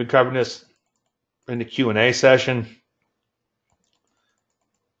lot, and we've been covering this in the Q&A session.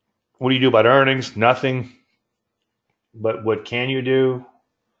 What do you do about earnings? Nothing. But what can you do?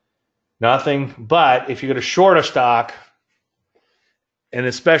 Nothing. But if you're going to short a stock, and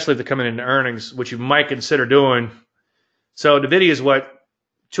especially if they're coming into earnings, which you might consider doing. So NVIDIA is what?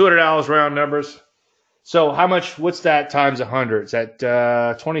 $200 round numbers. So how much, what's that times 100? Is that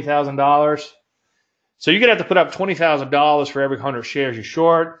 $20,000? So you're going to have to put up $20,000 for every 100 shares you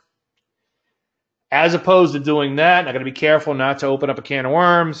short. As opposed to doing that, I got to be careful not to open up a can of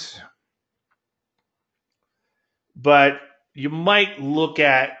worms. But you might look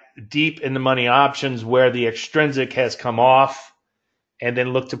at deep in the money options where the extrinsic has come off and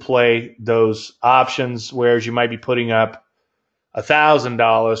then look to play those options, whereas you might be putting up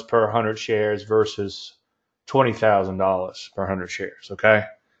 $1,000 per 100 shares versus $20,000 per 100 shares, okay?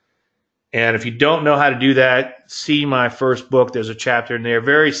 And if you don't know how to do that, see my first book. There's a chapter in there,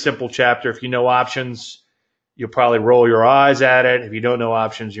 very simple chapter. If you know options, you'll probably roll your eyes at it. If you don't know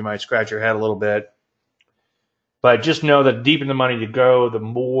options, you might scratch your head a little bit. But just know that deep in the money you go, the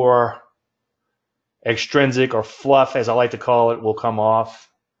more extrinsic or fluff, as I like to call it, will come off,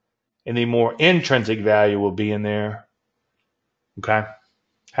 and the more intrinsic value will be in there. Okay?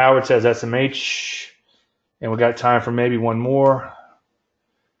 Howard says SMH, and we got time for maybe one more.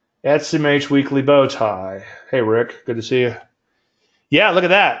 SMH weekly bow tie. Hey, Rick, good to see you. Yeah, look at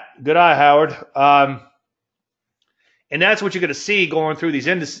that. Good eye, Howard. And that's what you're going to see going through these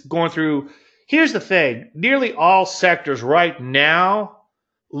indices, here's the thing. Nearly all sectors right now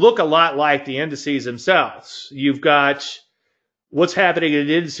look a lot like the indices themselves. You've got what's happening in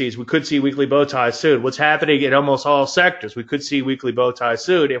indices. We could see weekly bow ties soon. What's happening in almost all sectors. We could see weekly bow ties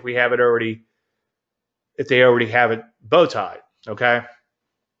soon if they already have it bow tied. Okay.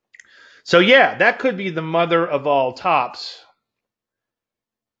 So yeah, that could be the mother of all tops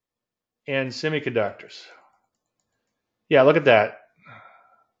in semiconductors. Yeah, look at that.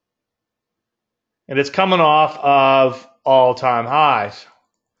 And it's coming off of all-time highs.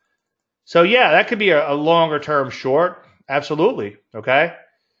 So yeah, that could be a longer-term short. Absolutely. Okay.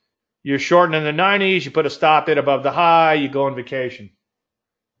 You're shorting in the 90s. You put a stop in above the high. You go on vacation.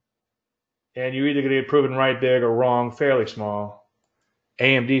 And you're either going to get proven right big or wrong fairly small.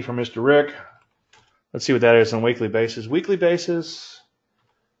 AMD for Mr. Rick. Let's see what that is on a weekly basis. Weekly basis.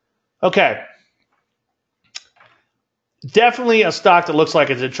 Okay. Definitely a stock that looks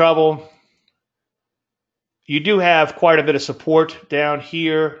like it's in trouble. You do have quite a bit of support down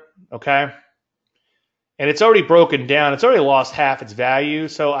here. Okay. And it's already broken down. It's already lost half its value.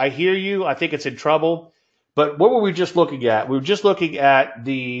 So I hear you. I think it's in trouble. But what were we just looking at? We were just looking at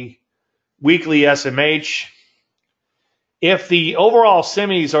the weekly SMH. If the overall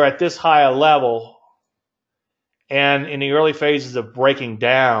semis are at this high a level and in the early phases of breaking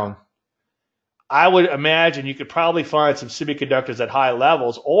down, I would imagine you could probably find some semiconductors at high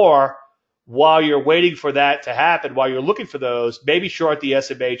levels, or while you're waiting for that to happen, while you're looking for those, maybe short the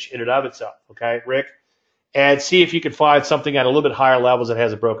SMH in and of itself. Okay, Rick? And see if you can find something at a little bit higher levels that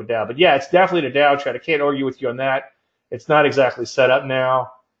hasn't broken down. But yeah, it's definitely the downtrend. I can't argue with you on that. It's not exactly set up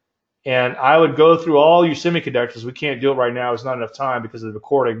now. And I would go through all your semiconductors. We can't do it right now. There's not enough time because of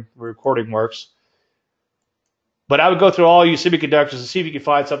the recording works. But I would go through all your semiconductors and see if you can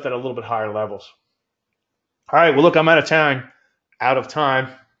find something at a little bit higher levels. All right, well, look, I'm out of time.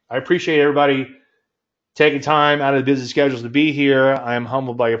 I appreciate everybody taking time out of the busy schedules to be here. I am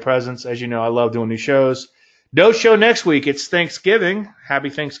humbled by your presence. As you know, I love doing these shows. No show next week. It's Thanksgiving. Happy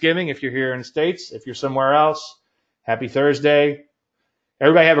Thanksgiving if you're here in the States. If you're somewhere else, happy Thursday.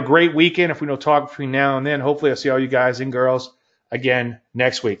 Everybody have a great weekend. If we don't talk between now and then, hopefully I'll see all you guys and girls again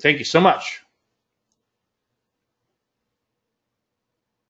next week. Thank you so much.